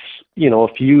affects, a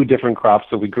few different crops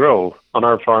that we grow. On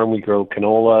our farm, we grow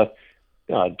canola,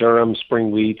 durum, spring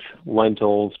wheat,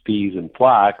 lentils, peas, and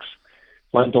flax.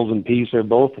 Lentils and peas are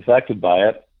both affected by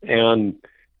it, and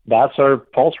that's our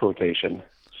pulse rotation.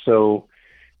 So,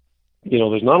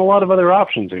 there's not a lot of other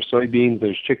options. There's soybeans,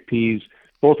 there's chickpeas,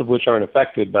 both of which aren't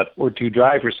affected, but we're too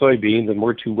dry for soybeans and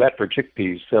we're too wet for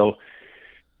chickpeas. So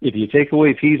if you take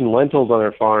away peas and lentils on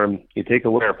our farm, you take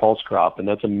away our pulse crop, and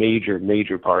that's a major,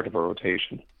 major part of our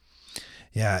rotation.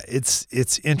 Yeah,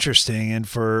 it's interesting, and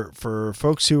for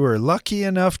folks who are lucky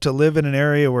enough to live in an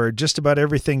area where just about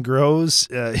everything grows,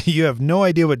 you have no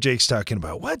idea what Jake's talking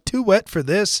about. What? Too wet for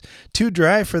this? Too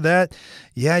dry for that?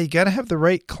 Yeah, you got to have the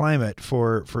right climate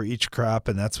for each crop,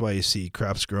 and that's why you see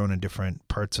crops grown in different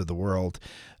parts of the world.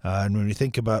 And when we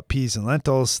think about peas and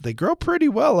lentils, they grow pretty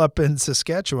well up in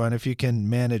Saskatchewan if you can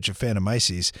manage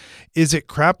Aphanomyces. Is it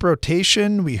crop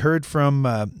rotation? We heard from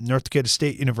North Dakota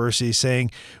State University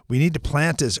saying we need to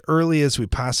plant as early as we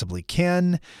possibly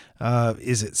can.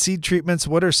 Is it seed treatments?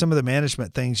 What are some of the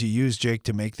management things you use, Jake,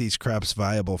 to make these crops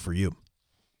viable for you?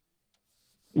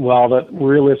 Well,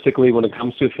 realistically, when it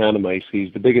comes to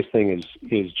Aphanomyces, the biggest thing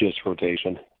is just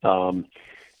rotation.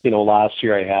 Last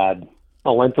year I had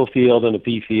a lentil field and a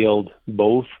pea field,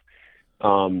 both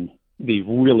be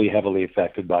really heavily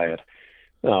affected by it.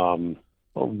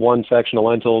 One section of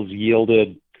lentils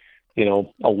yielded,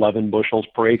 11 bushels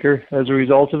per acre as a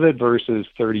result of it versus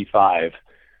 35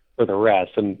 for the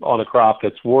rest. And on a crop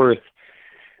that's worth,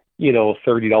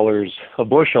 $30 a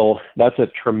bushel, that's a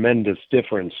tremendous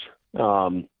difference. Saw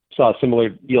a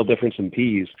similar yield difference in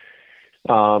peas.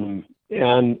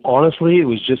 And honestly, it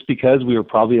was just because we were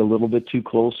probably a little bit too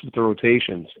close with the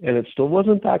rotations, and it still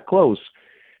wasn't that close.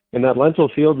 In that lentil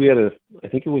field, we had I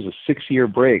think it was a 6-year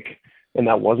break, and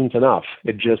that wasn't enough.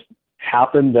 It just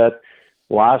happened that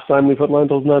last time we put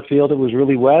lentils in that field, it was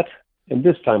really wet, and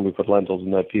this time we put lentils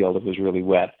in that field, it was really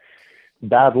wet.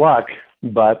 Bad luck,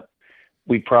 but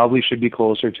we probably should be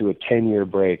closer to a 10-year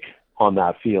break on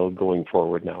that field going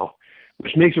forward now,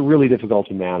 which makes it really difficult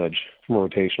to manage from a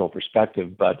rotational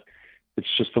perspective, but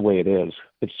it's just the way it is.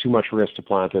 It's too much risk to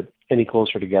plant it any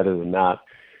closer together than that.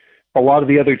 A lot of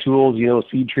the other tools,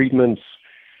 seed treatments,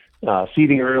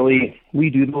 seeding early, we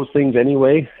do those things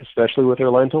anyway, especially with our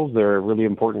lentils. They're a really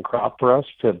important crop for us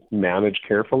to manage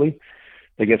carefully.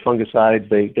 They get fungicides.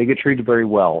 They get treated very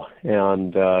well.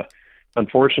 And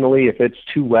unfortunately, if it's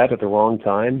too wet at the wrong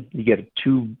time, you get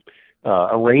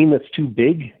a rain that's too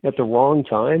big at the wrong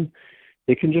time,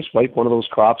 it can just wipe one of those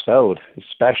crops out,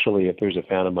 especially if there's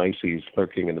Aphanomyces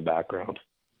lurking in the background.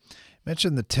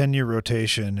 Mentioned the 10-year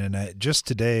rotation, and I just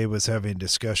today was having a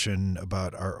discussion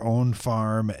about our own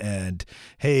farm, and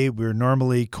hey, we're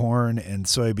normally corn and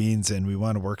soybeans, and we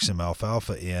want to work some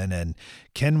alfalfa in, and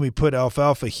can we put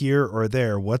alfalfa here or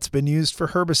there? What's been used for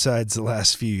herbicides the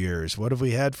last few years? What have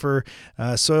we had for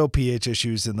soil pH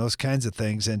issues and those kinds of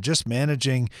things? And just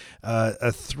managing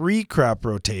a 3-crop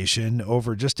rotation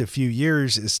over just a few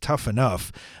years is tough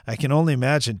enough. I can only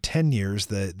imagine 10 years,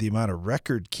 the amount of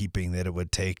record keeping that it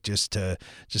would take just to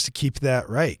keep that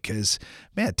right. Because,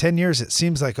 man, 10 years, it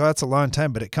seems like, oh, that's a long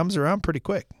time, but it comes around pretty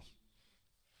quick.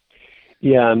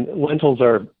 Yeah, and lentils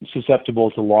are susceptible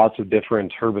to lots of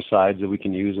different herbicides that we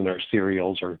can use in our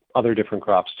cereals or other different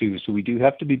crops too. So we do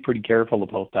have to be pretty careful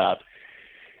about that.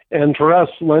 And for us,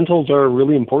 lentils are a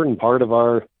really important part of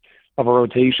our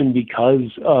rotation because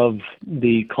of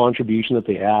the contribution that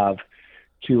they have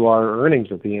to our earnings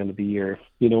at the end of the year.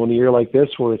 You know, in a year like this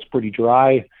where it's pretty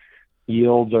dry,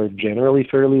 yields are generally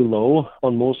fairly low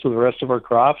on most of the rest of our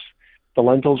crops, the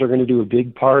lentils are going to do a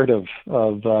big part of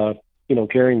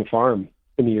carrying the farm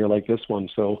in a year like this one.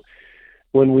 So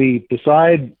when we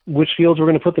decide which fields we're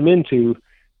going to put them into,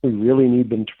 we really need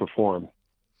them to perform.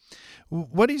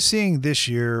 What are you seeing this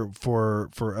year for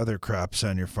other crops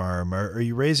on your farm? Are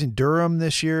you raising durum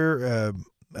this year?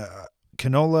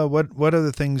 Canola? What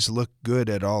other things look good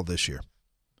at all this year?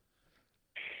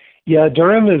 Yeah,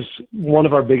 durum is one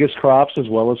of our biggest crops as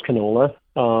well as canola.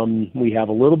 We have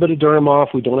a little bit of durum off.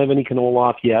 We don't have any canola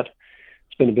off yet.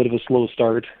 It's been a bit of a slow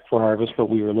start for harvest, but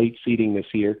we were late seeding this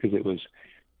year because it was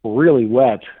really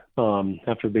wet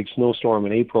after a big snowstorm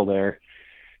in April there.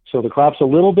 So the crop's a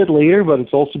little bit later, but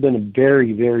it's also been a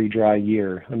very, very dry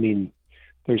year. I mean,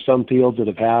 there's some fields that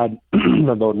have had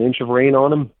about an inch of rain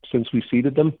on them since we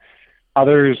seeded them.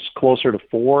 Others closer to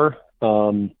 4.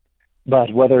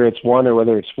 But whether it's 1 or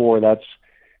whether it's 4,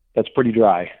 that's pretty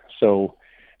dry. So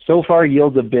far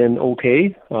yields have been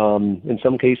okay. In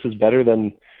some cases better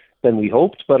than we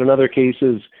hoped, but in other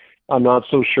cases, I'm not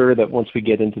so sure that once we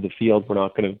get into the field, we're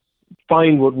not going to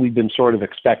find what we've been sort of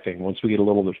expecting once we get a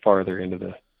little bit farther into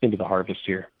the harvest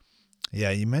here.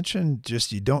 Yeah, you mentioned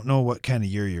just you don't know what kind of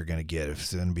year you're going to get. If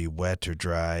it's going to be wet or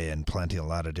dry and planting a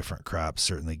lot of different crops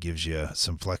certainly gives you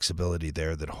some flexibility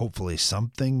there that hopefully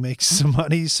something makes some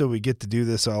money so we get to do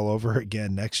this all over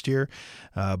again next year.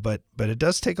 But it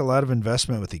does take a lot of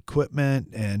investment with equipment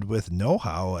and with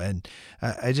know-how. And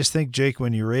I just think, Jake,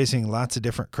 when you're raising lots of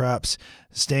different crops,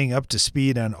 staying up to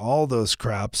speed on all those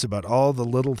crops about all the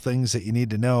little things that you need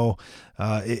to know,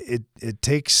 it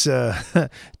takes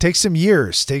takes some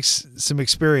years, takes some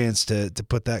experience to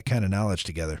put that kind of knowledge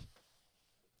together.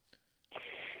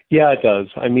 Yeah, it does.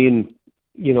 I mean,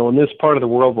 you know, in this part of the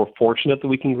world, we're fortunate that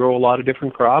we can grow a lot of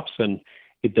different crops, and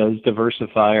it does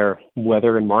diversify our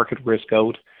weather and market risk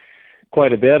out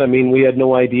quite a bit. I mean, we had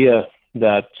no idea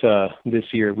that this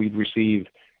year we'd receive,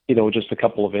 you know, just a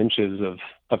couple of inches of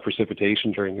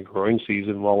precipitation during the growing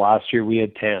season, while last year we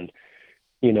had 10.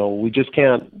 You know, we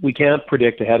can't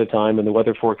predict ahead of time, and the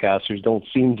weather forecasters don't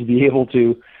seem to be able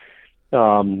to,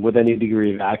 with any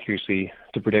degree of accuracy,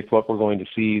 to predict what we're going to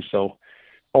see. So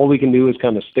all we can do is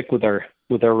kind of stick with our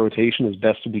rotation as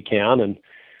best as we can,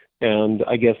 and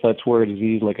I guess that's where a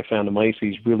disease like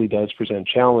Aphanomyces really does present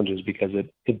challenges, because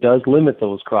it does limit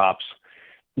those crops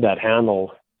that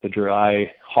handle the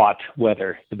dry, hot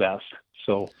weather the best.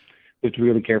 So we have to be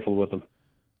really careful with them.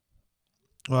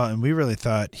 Well, and we really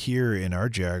thought here in our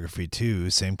geography too,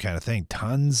 same kind of thing,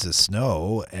 tons of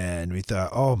snow. And we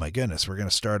thought, oh my goodness, we're going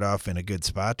to start off in a good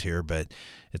spot here. But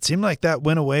it seemed like that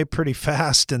went away pretty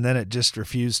fast, and then it just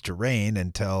refused to rain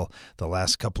until the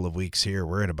last couple of weeks here.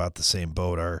 We're in about the same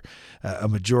boat. A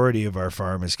majority of our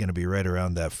farm is going to be right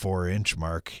around that 4-inch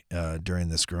mark during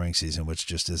this growing season, which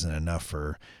just isn't enough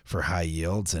for high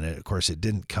yields. And of course, it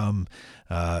didn't come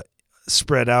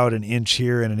spread out an inch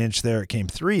here and an inch there. It came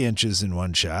 3 inches in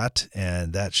one shot,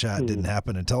 and that shot didn't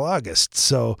happen until August.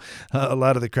 So a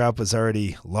lot of the crop was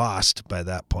already lost by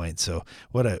that point. So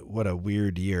what a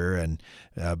weird year, and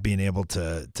being able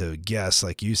to guess,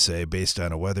 like you say, based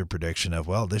on a weather prediction of,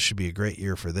 well, this should be a great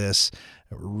year for this,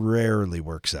 rarely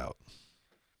works out.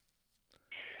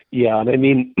 Yeah, and I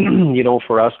mean, you know,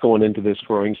 for us going into this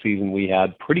growing season, we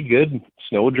had pretty good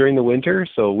snow during the winter,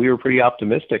 so we were pretty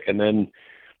optimistic. And then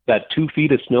that 2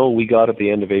 feet of snow we got at the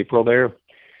end of April there,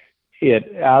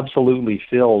 it absolutely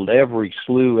filled every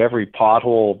slough, every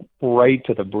pothole right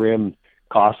to the brim,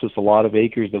 cost us a lot of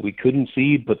acres that we couldn't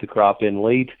seed, put the crop in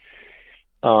late,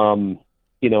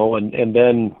 you know, and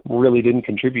then really didn't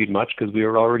contribute much because we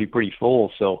were already pretty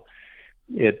full. So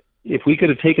if we could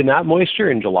have taken that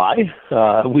moisture in July,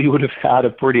 we would have had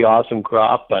a pretty awesome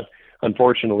crop, but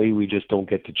unfortunately we just don't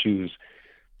get to choose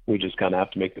we just kind of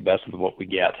have to make the best of what we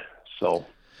get. So.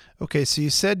 Okay, so you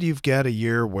said you've got a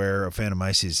year where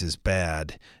Aphanomyces is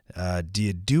bad. Do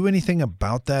you do anything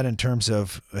about that in terms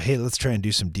of, hey, let's try and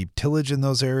do some deep tillage in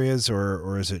those areas,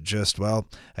 or is it just, well,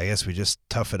 I guess we just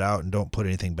tough it out and don't put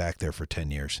anything back there for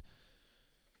 10 years?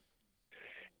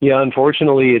 Yeah,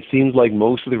 unfortunately, it seems like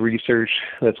most of the research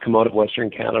that's come out of Western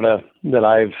Canada that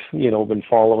I've, been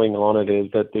following on it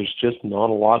is that there's just not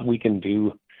a lot we can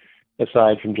do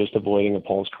aside from just avoiding a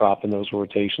pulse crop in those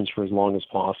rotations for as long as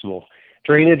possible.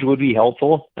 Drainage would be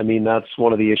helpful. I mean, that's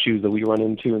one of the issues that we run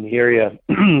into in the area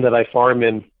that I farm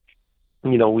in.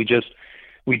 We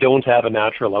don't have a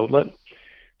natural outlet.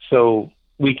 So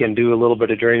we can do a little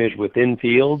bit of drainage within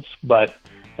fields, but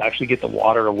to actually get the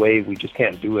water away, we just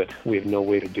can't do it. We have no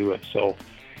way to do it. So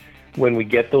when we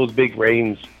get those big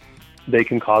rains, they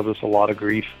can cause us a lot of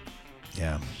grief.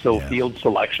 Yeah. So field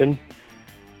selection,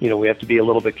 we have to be a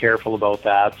little bit careful about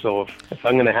that. So if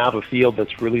I'm going to have a field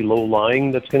that's really low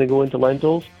lying that's going to go into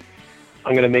lentils,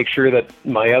 I'm going to make sure that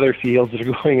my other fields that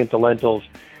are going into lentils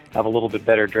have a little bit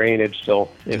better drainage. So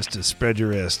just to spread your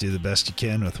risk, do the best you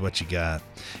can with what you got.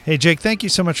 Hey, Jake, thank you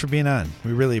so much for being on.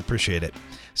 We really appreciate it.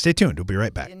 Stay tuned. We'll be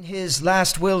right back. In his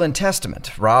last will and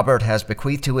testament, Robert has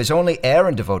bequeathed to his only heir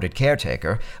and devoted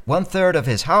caretaker 1/3 of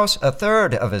his house,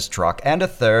 1/3 of his truck, and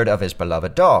 1/3 of his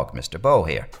beloved dog, Mr. Bo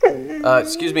here.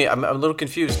 Excuse me, I'm a little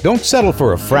confused. Don't settle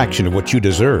for a fraction of what you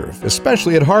deserve,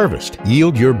 especially at harvest.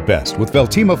 Yield your best with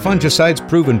Veltima fungicide's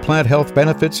proven plant health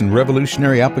benefits and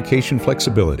revolutionary application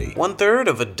flexibility. 1/3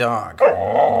 of a dog.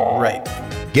 Right.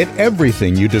 Get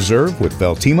everything you deserve with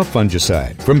Veltima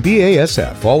fungicide. From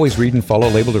BASF, always read and follow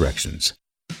label directions.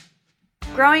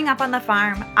 Growing up on the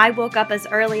farm, I woke up as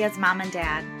early as Mom and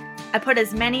Dad. I put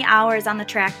as many hours on the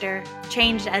tractor,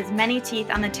 changed as many teeth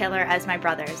on the tiller as my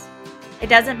brothers. It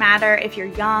doesn't matter if you're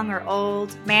young or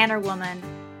old, man or woman.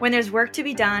 When there's work to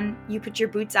be done, you put your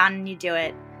boots on and you do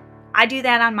it. I do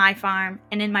that on my farm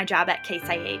and in my job at Case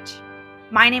IH.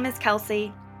 My name is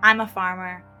Kelsey, I'm a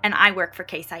farmer, and I work for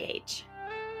Case IH.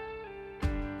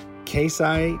 Case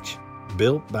IH,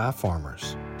 built by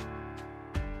farmers.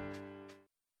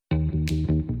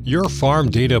 Your farm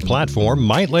data platform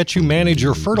might let you manage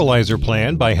your fertilizer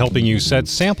plan by helping you set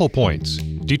sample points,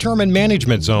 determine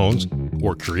management zones,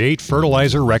 or create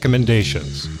fertilizer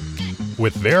recommendations.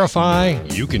 With Verify,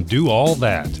 you can do all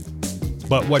that.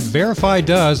 But what Verify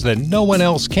does that no one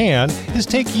else can is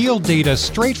take yield data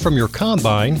straight from your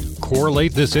combine,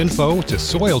 correlate this info to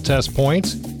soil test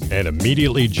points, and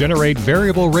immediately generate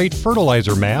variable rate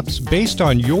fertilizer maps based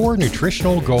on your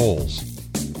nutritional goals.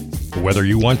 Whether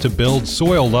you want to build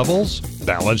soil levels,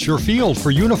 balance your field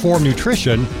for uniform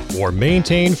nutrition, or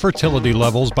maintain fertility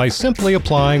levels by simply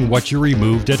applying what you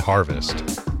removed at harvest.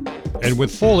 And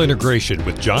with full integration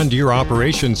with John Deere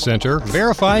Operations Center,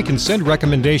 Verify can send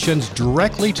recommendations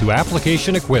directly to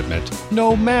application equipment,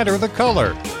 no matter the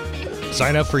color.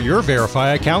 Sign up for your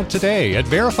Verify account today at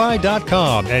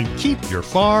verify.com and keep your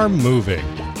farm moving.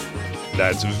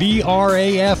 That's VRAFY.com.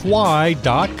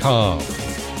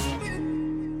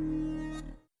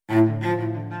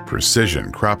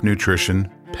 Precision crop nutrition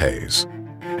pays.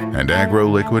 And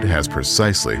AgroLiquid has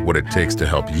precisely what it takes to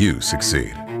help you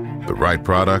succeed. The right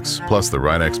products plus the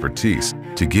right expertise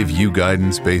to give you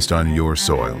guidance based on your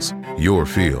soils, your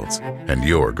fields, and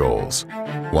your goals.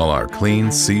 While our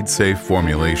clean, seed-safe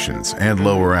formulations and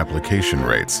lower application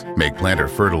rates make planter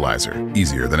fertilizer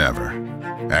easier than ever.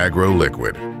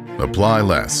 AgroLiquid. Apply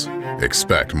less.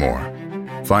 Expect more.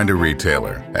 Find a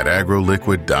retailer at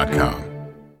agroliquid.com.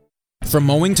 From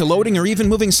mowing to loading or even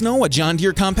moving snow, a John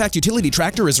Deere compact utility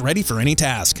tractor is ready for any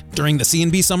task. During the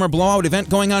C&B Summer Blowout event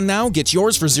going on now, get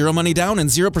yours for 0 money down and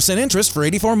 0% interest for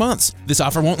 84 months. This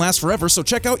offer won't last forever, so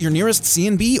check out your nearest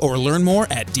C&B or learn more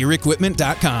at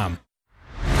DeereEquipment.com.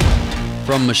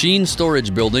 From machine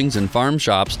storage buildings and farm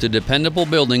shops to dependable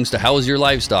buildings to house your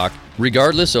livestock,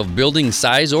 regardless of building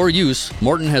size or use,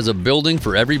 Morton has a building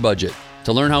for every budget.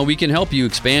 To learn how we can help you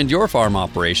expand your farm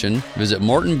operation, visit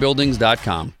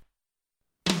mortonbuildings.com.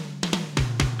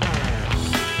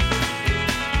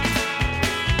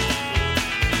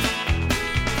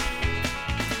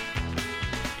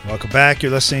 Welcome back.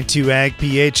 You're listening to Ag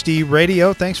PhD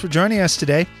Radio. Thanks for joining us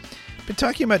today. Been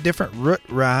talking about different root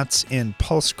rots in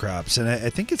pulse crops, and I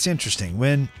think it's interesting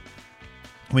when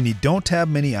you don't have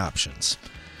many options.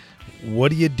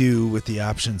 What do you do with the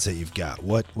options that you've got?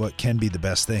 What can be the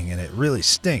best thing? And it really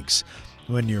stinks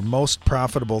when your most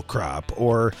profitable crop,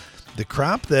 or the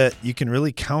crop that you can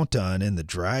really count on in the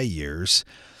dry years,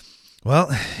 well,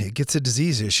 it gets a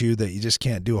disease issue that you just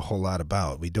can't do a whole lot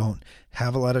about. We don't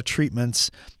have a lot of treatments.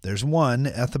 There's one,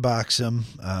 ethoboxam,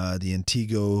 the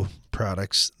Intego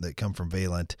products that come from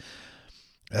Valent.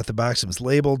 At the box, it was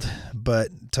labeled,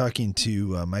 but talking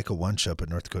to Michael Wunsch up at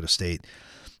North Dakota State,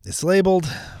 it's labeled,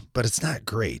 but it's not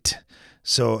great.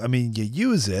 So, I mean, you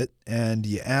use it and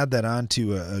you add that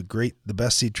onto the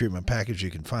best seed treatment package you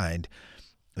can find.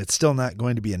 It's still not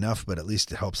going to be enough, but at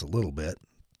least it helps a little bit.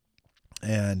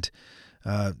 And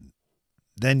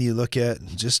then you look at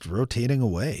just rotating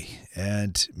away.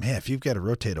 And man, if you've got to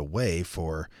rotate away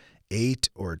for 8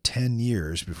 or 10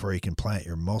 years before you can plant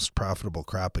your most profitable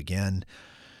crop again,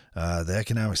 the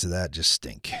economics of that just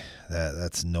stink.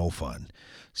 That's no fun.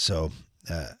 So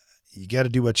you got to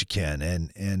do what you can.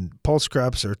 And pulse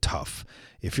crops are tough.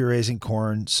 If you're raising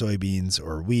corn, soybeans,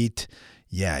 or wheat,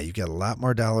 yeah, you've got a lot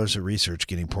more dollars of research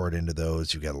getting poured into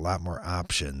those. You've got a lot more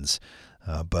options.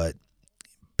 But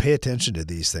pay attention to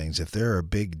these things. If there are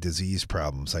big disease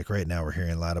problems, like right now we're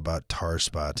hearing a lot about tar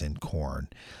spot in corn,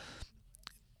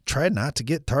 try not to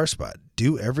get tar spot.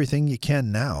 Do everything you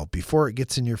can now before it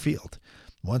gets in your field.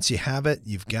 Once you have it,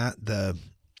 you've got the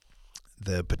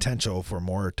potential for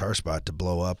more tar spot to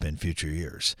blow up in future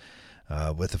years.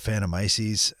 With the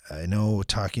Phantomyces, I know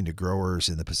talking to growers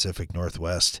in the Pacific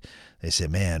Northwest, they say,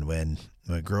 man, when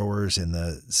growers in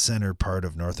the center part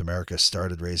of North America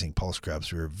started raising pulse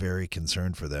crops, we were very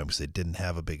concerned for them because they didn't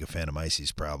have a big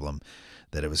Phantomyces problem,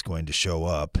 that it was going to show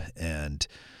up, and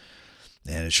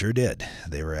it sure did.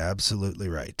 They were absolutely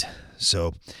right.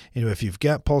 So, if you've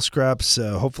got pulse crops,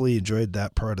 hopefully you enjoyed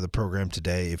that part of the program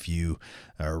today. If you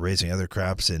are raising other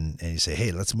crops and you say,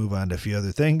 hey, let's move on to a few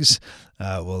other things,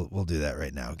 we'll do that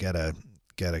right now. Got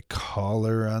a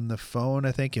caller on the phone,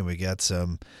 I think, and we got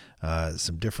some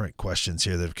different questions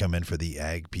here that have come in for the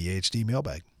Ag PhD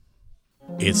mailbag.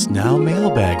 It's now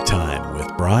mailbag time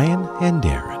with Brian and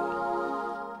Darren.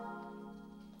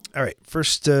 All right,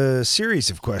 first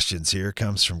series of questions here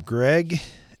comes from Greg,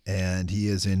 and he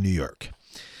is in New York.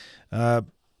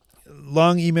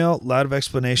 Long email, a lot of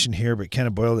explanation here, but kind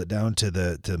of boiled it down to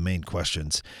the main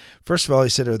questions. First of all, he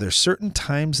said, are there certain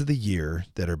times of the year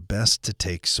that are best to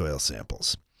take soil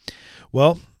samples?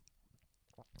 Well,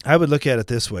 I would look at it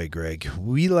this way, Greg.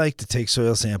 We like to take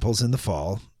soil samples in the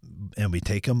fall, and we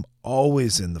take them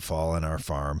always in the fall on our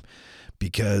farm,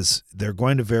 because they're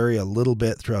going to vary a little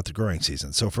bit throughout the growing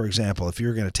season. So, for example, if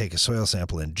you're going to take a soil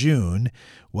sample in June,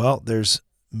 well, there's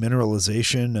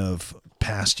mineralization of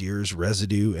past years'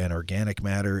 residue and organic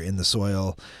matter in the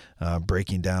soil,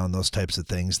 breaking down those types of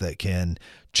things that can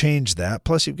change that.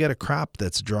 Plus, you've got a crop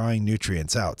that's drawing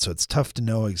nutrients out. So it's tough to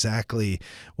know exactly,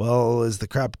 well, is the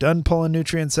crop done pulling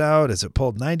nutrients out? Has it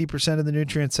pulled 90% of the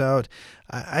nutrients out?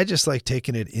 I just like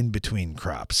taking it in between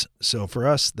crops. So for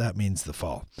us, that means the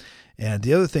fall. And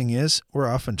the other thing is, we're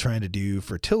often trying to do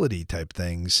fertility type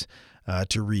things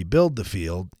to rebuild the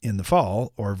field in the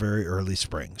fall or very early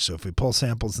spring. So if we pull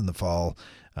samples in the fall,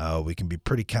 we can be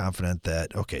pretty confident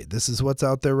that, okay, this is what's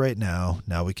out there right now.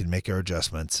 Now we can make our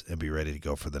adjustments and be ready to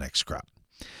go for the next crop.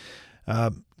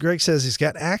 Greg says he's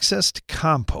got access to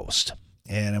compost.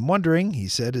 And I'm wondering, he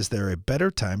said, is there a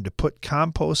better time to put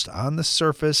compost on the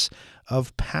surface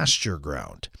of pasture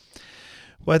ground?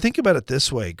 Well, I think about it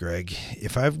this way, Greg.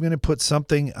 If I'm going to put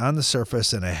something on the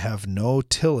surface and I have no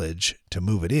tillage to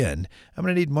move it in, I'm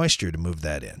going to need moisture to move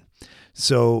that in.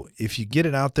 So if you get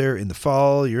it out there in the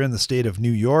fall, you're in the state of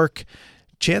New York,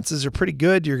 chances are pretty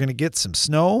good you're going to get some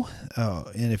snow.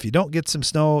 And if you don't get some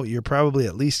snow, you're probably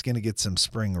at least going to get some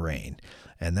spring rain.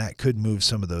 And that could move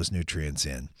some of those nutrients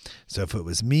in. So if it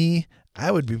was me,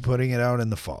 I would be putting it out in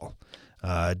the fall.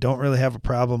 Don't really have a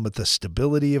problem with the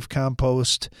stability of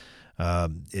compost.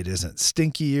 It isn't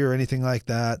stinky or anything like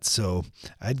that. So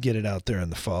I'd get it out there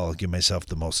in the fall, give myself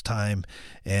the most time.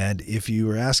 And if you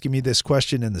were asking me this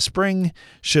question in the spring,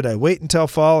 should I wait until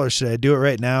fall or should I do it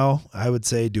right now? I would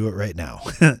say do it right now.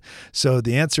 So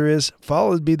the answer is fall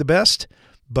would be the best,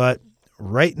 but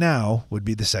right now would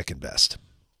be the second best.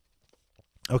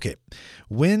 Okay,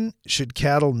 when should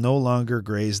cattle no longer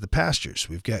graze the pastures?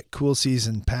 We've got cool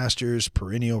season pastures,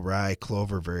 perennial rye,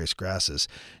 clover, various grasses.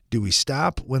 Do we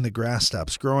stop when the grass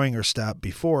stops growing or stop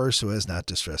before so as not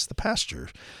to stress the pasture?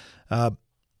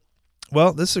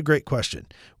 Well, this is a great question.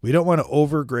 We don't want to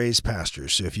overgraze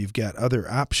pastures. So if you've got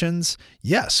other options,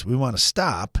 yes, we want to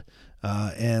stop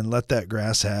and let that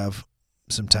grass have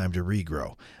some time to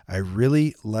regrow. I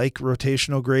really like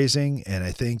rotational grazing, and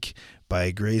I think by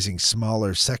grazing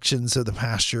smaller sections of the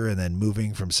pasture and then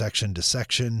moving from section to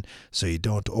section so you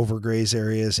don't overgraze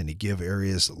areas and you give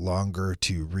areas longer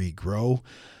to regrow,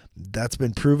 that's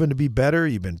been proven to be better.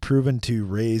 You've been proven to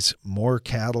raise more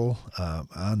cattle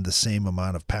on the same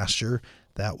amount of pasture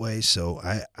that way. So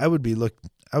I would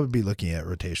I would be looking at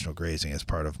rotational grazing as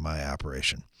part of my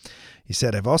operation. He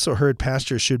said, I've also heard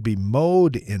pastures should be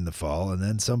mowed in the fall, and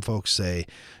then some folks say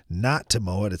not to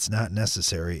mow it. It's not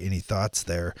necessary. Any thoughts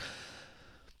there?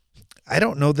 I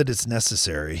don't know that it's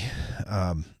necessary,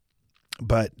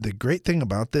 but the great thing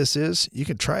about this is you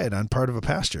can try it on part of a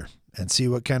pasture and see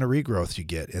what kind of regrowth you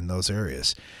get in those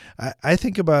areas. I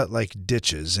think about like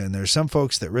ditches, and there's some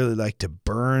folks that really like to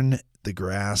burn the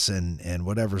grass and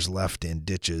whatever's left in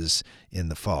ditches in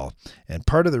the fall. And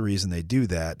part of the reason they do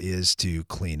that is to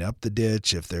clean up the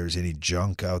ditch. If there's any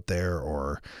junk out there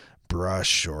or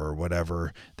brush or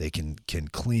whatever, they can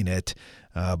clean it.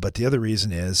 But the other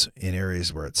reason is in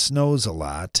areas where it snows a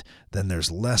lot, then there's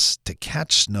less to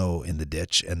catch snow in the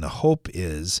ditch. And the hope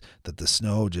is that the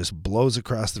snow just blows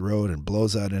across the road and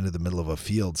blows out into the middle of a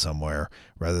field somewhere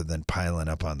rather than piling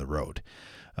up on the road.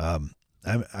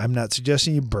 I'm not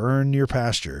suggesting you burn your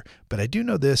pasture, but I do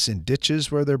know this: in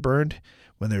ditches where they're burned,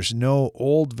 when there's no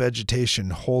old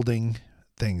vegetation holding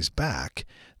things back,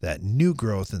 that new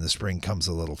growth in the spring comes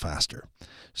a little faster.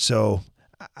 So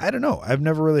I don't know. I've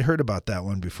never really heard about that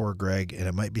one before, Greg, and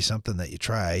it might be something that you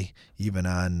try even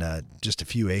on just a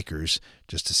few acres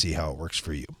just to see how it works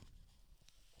for you.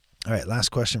 All right, last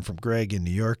question from Greg in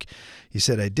New York. He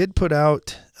said, I did put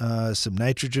out some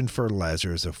nitrogen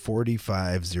fertilizer as a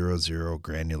 4500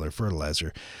 granular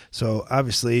fertilizer. So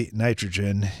obviously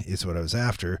nitrogen is what I was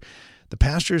after. The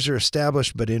pastures are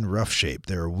established but in rough shape.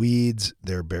 There are weeds,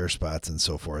 there are bare spots, and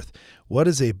so forth. What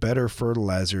is a better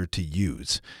fertilizer to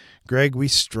use? Greg, we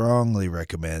strongly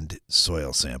recommend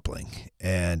soil sampling.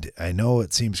 And I know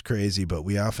it seems crazy, but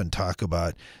we often talk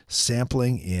about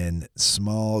sampling in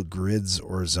small grids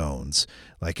or zones.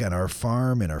 Like on our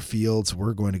farm, in our fields,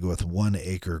 we're going to go with 1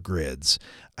 acre grids.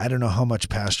 I don't know how much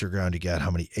pasture ground you got,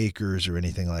 how many acres or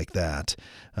anything like that.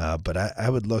 But I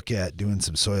would look at doing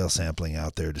some soil sampling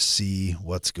out there to see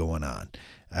what's going on.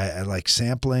 I like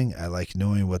sampling. I like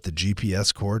knowing what the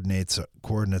GPS coordinates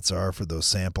are for those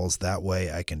samples. That way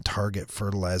I can target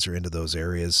fertilizer into those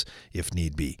areas if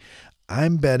need be.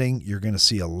 I'm betting you're going to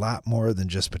see a lot more than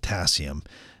just potassium,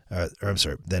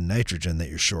 than nitrogen that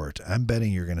you're short. I'm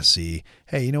betting you're going to see,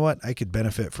 hey, you know what? I could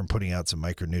benefit from putting out some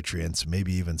micronutrients,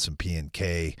 maybe even some P and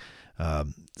K.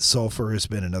 Sulfur has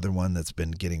been another one that's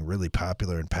been getting really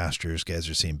popular in pastures. Guys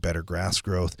are seeing better grass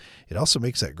growth. It also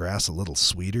makes that grass a little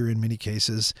sweeter in many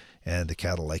cases, and the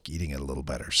cattle like eating it a little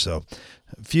better. So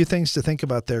a few things to think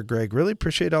about there, Greg. Really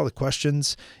appreciate all the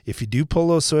questions. If you do pull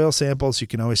those soil samples, you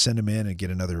can always send them in and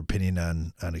get another opinion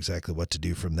on exactly what to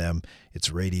do from them.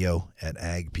 It's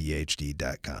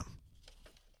radio@agphd.com.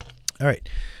 All right.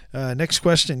 Next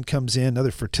question comes in,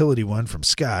 another fertility one from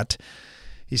Scott.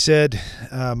 He said,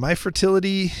 my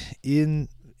fertility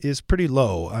is pretty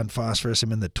low on phosphorus.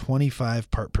 I'm in the 25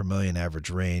 part per million average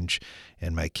range,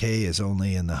 and my K is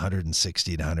only in the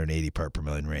 160 to 180 part per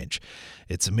million range.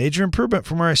 It's a major improvement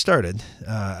from where I started.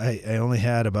 I only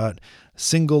had about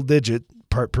single-digit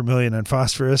part per million on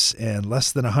phosphorus and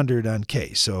less than 100 on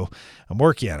K, so I'm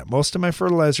working on it. Most of my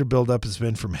fertilizer buildup has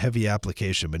been from heavy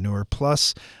application manure,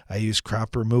 plus I use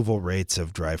crop removal rates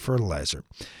of dry fertilizer.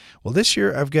 Well, this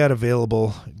year I've got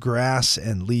available grass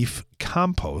and leaf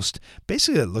compost.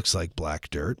 Basically, it looks like black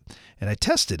dirt, and I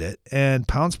tested it, and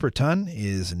pounds per ton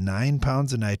is 9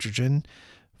 pounds of nitrogen,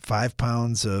 5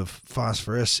 pounds of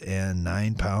phosphorus, and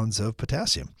 9 pounds of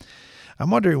potassium.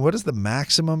 I'm wondering, what is the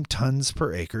maximum tons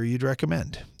per acre you'd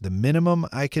recommend? The minimum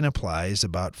I can apply is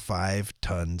about 5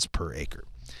 tons per acre.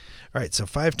 All right, so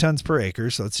 5 tons per acre,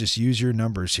 so let's just use your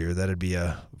numbers here. That'd be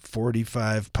a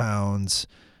 45 pounds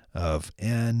of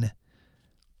N,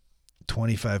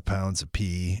 25 pounds of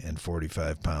P, and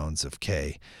 45 pounds of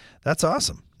K. That's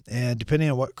awesome. And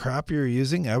depending on what crop you're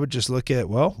using, I would just look at,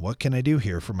 well, what can I do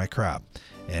here for my crop?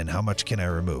 And how much can I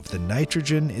remove? The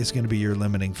nitrogen is going to be your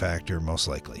limiting factor most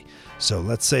likely. So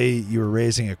let's say you were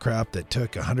raising a crop that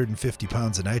took 150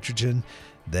 pounds of nitrogen,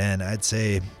 then I'd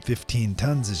say 15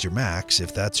 tons is your max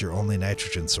if that's your only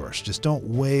nitrogen source. Just don't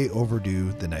way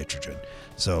overdo the nitrogen.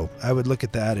 So I would look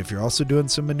at that. If you're also doing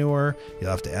some manure, you'll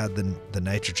have to add the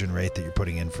nitrogen rate that you're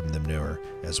putting in from the manure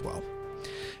as well.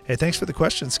 Hey, thanks for the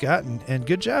question, Scott, and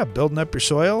good job building up your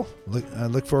soil.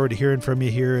 Look forward to hearing from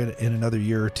you here in another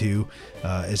year or two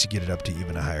as you get it up to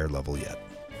even a higher level yet.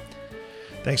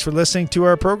 Thanks for listening to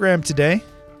our program today.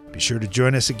 Be sure to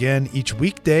join us again each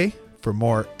weekday for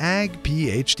more Ag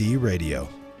PhD Radio.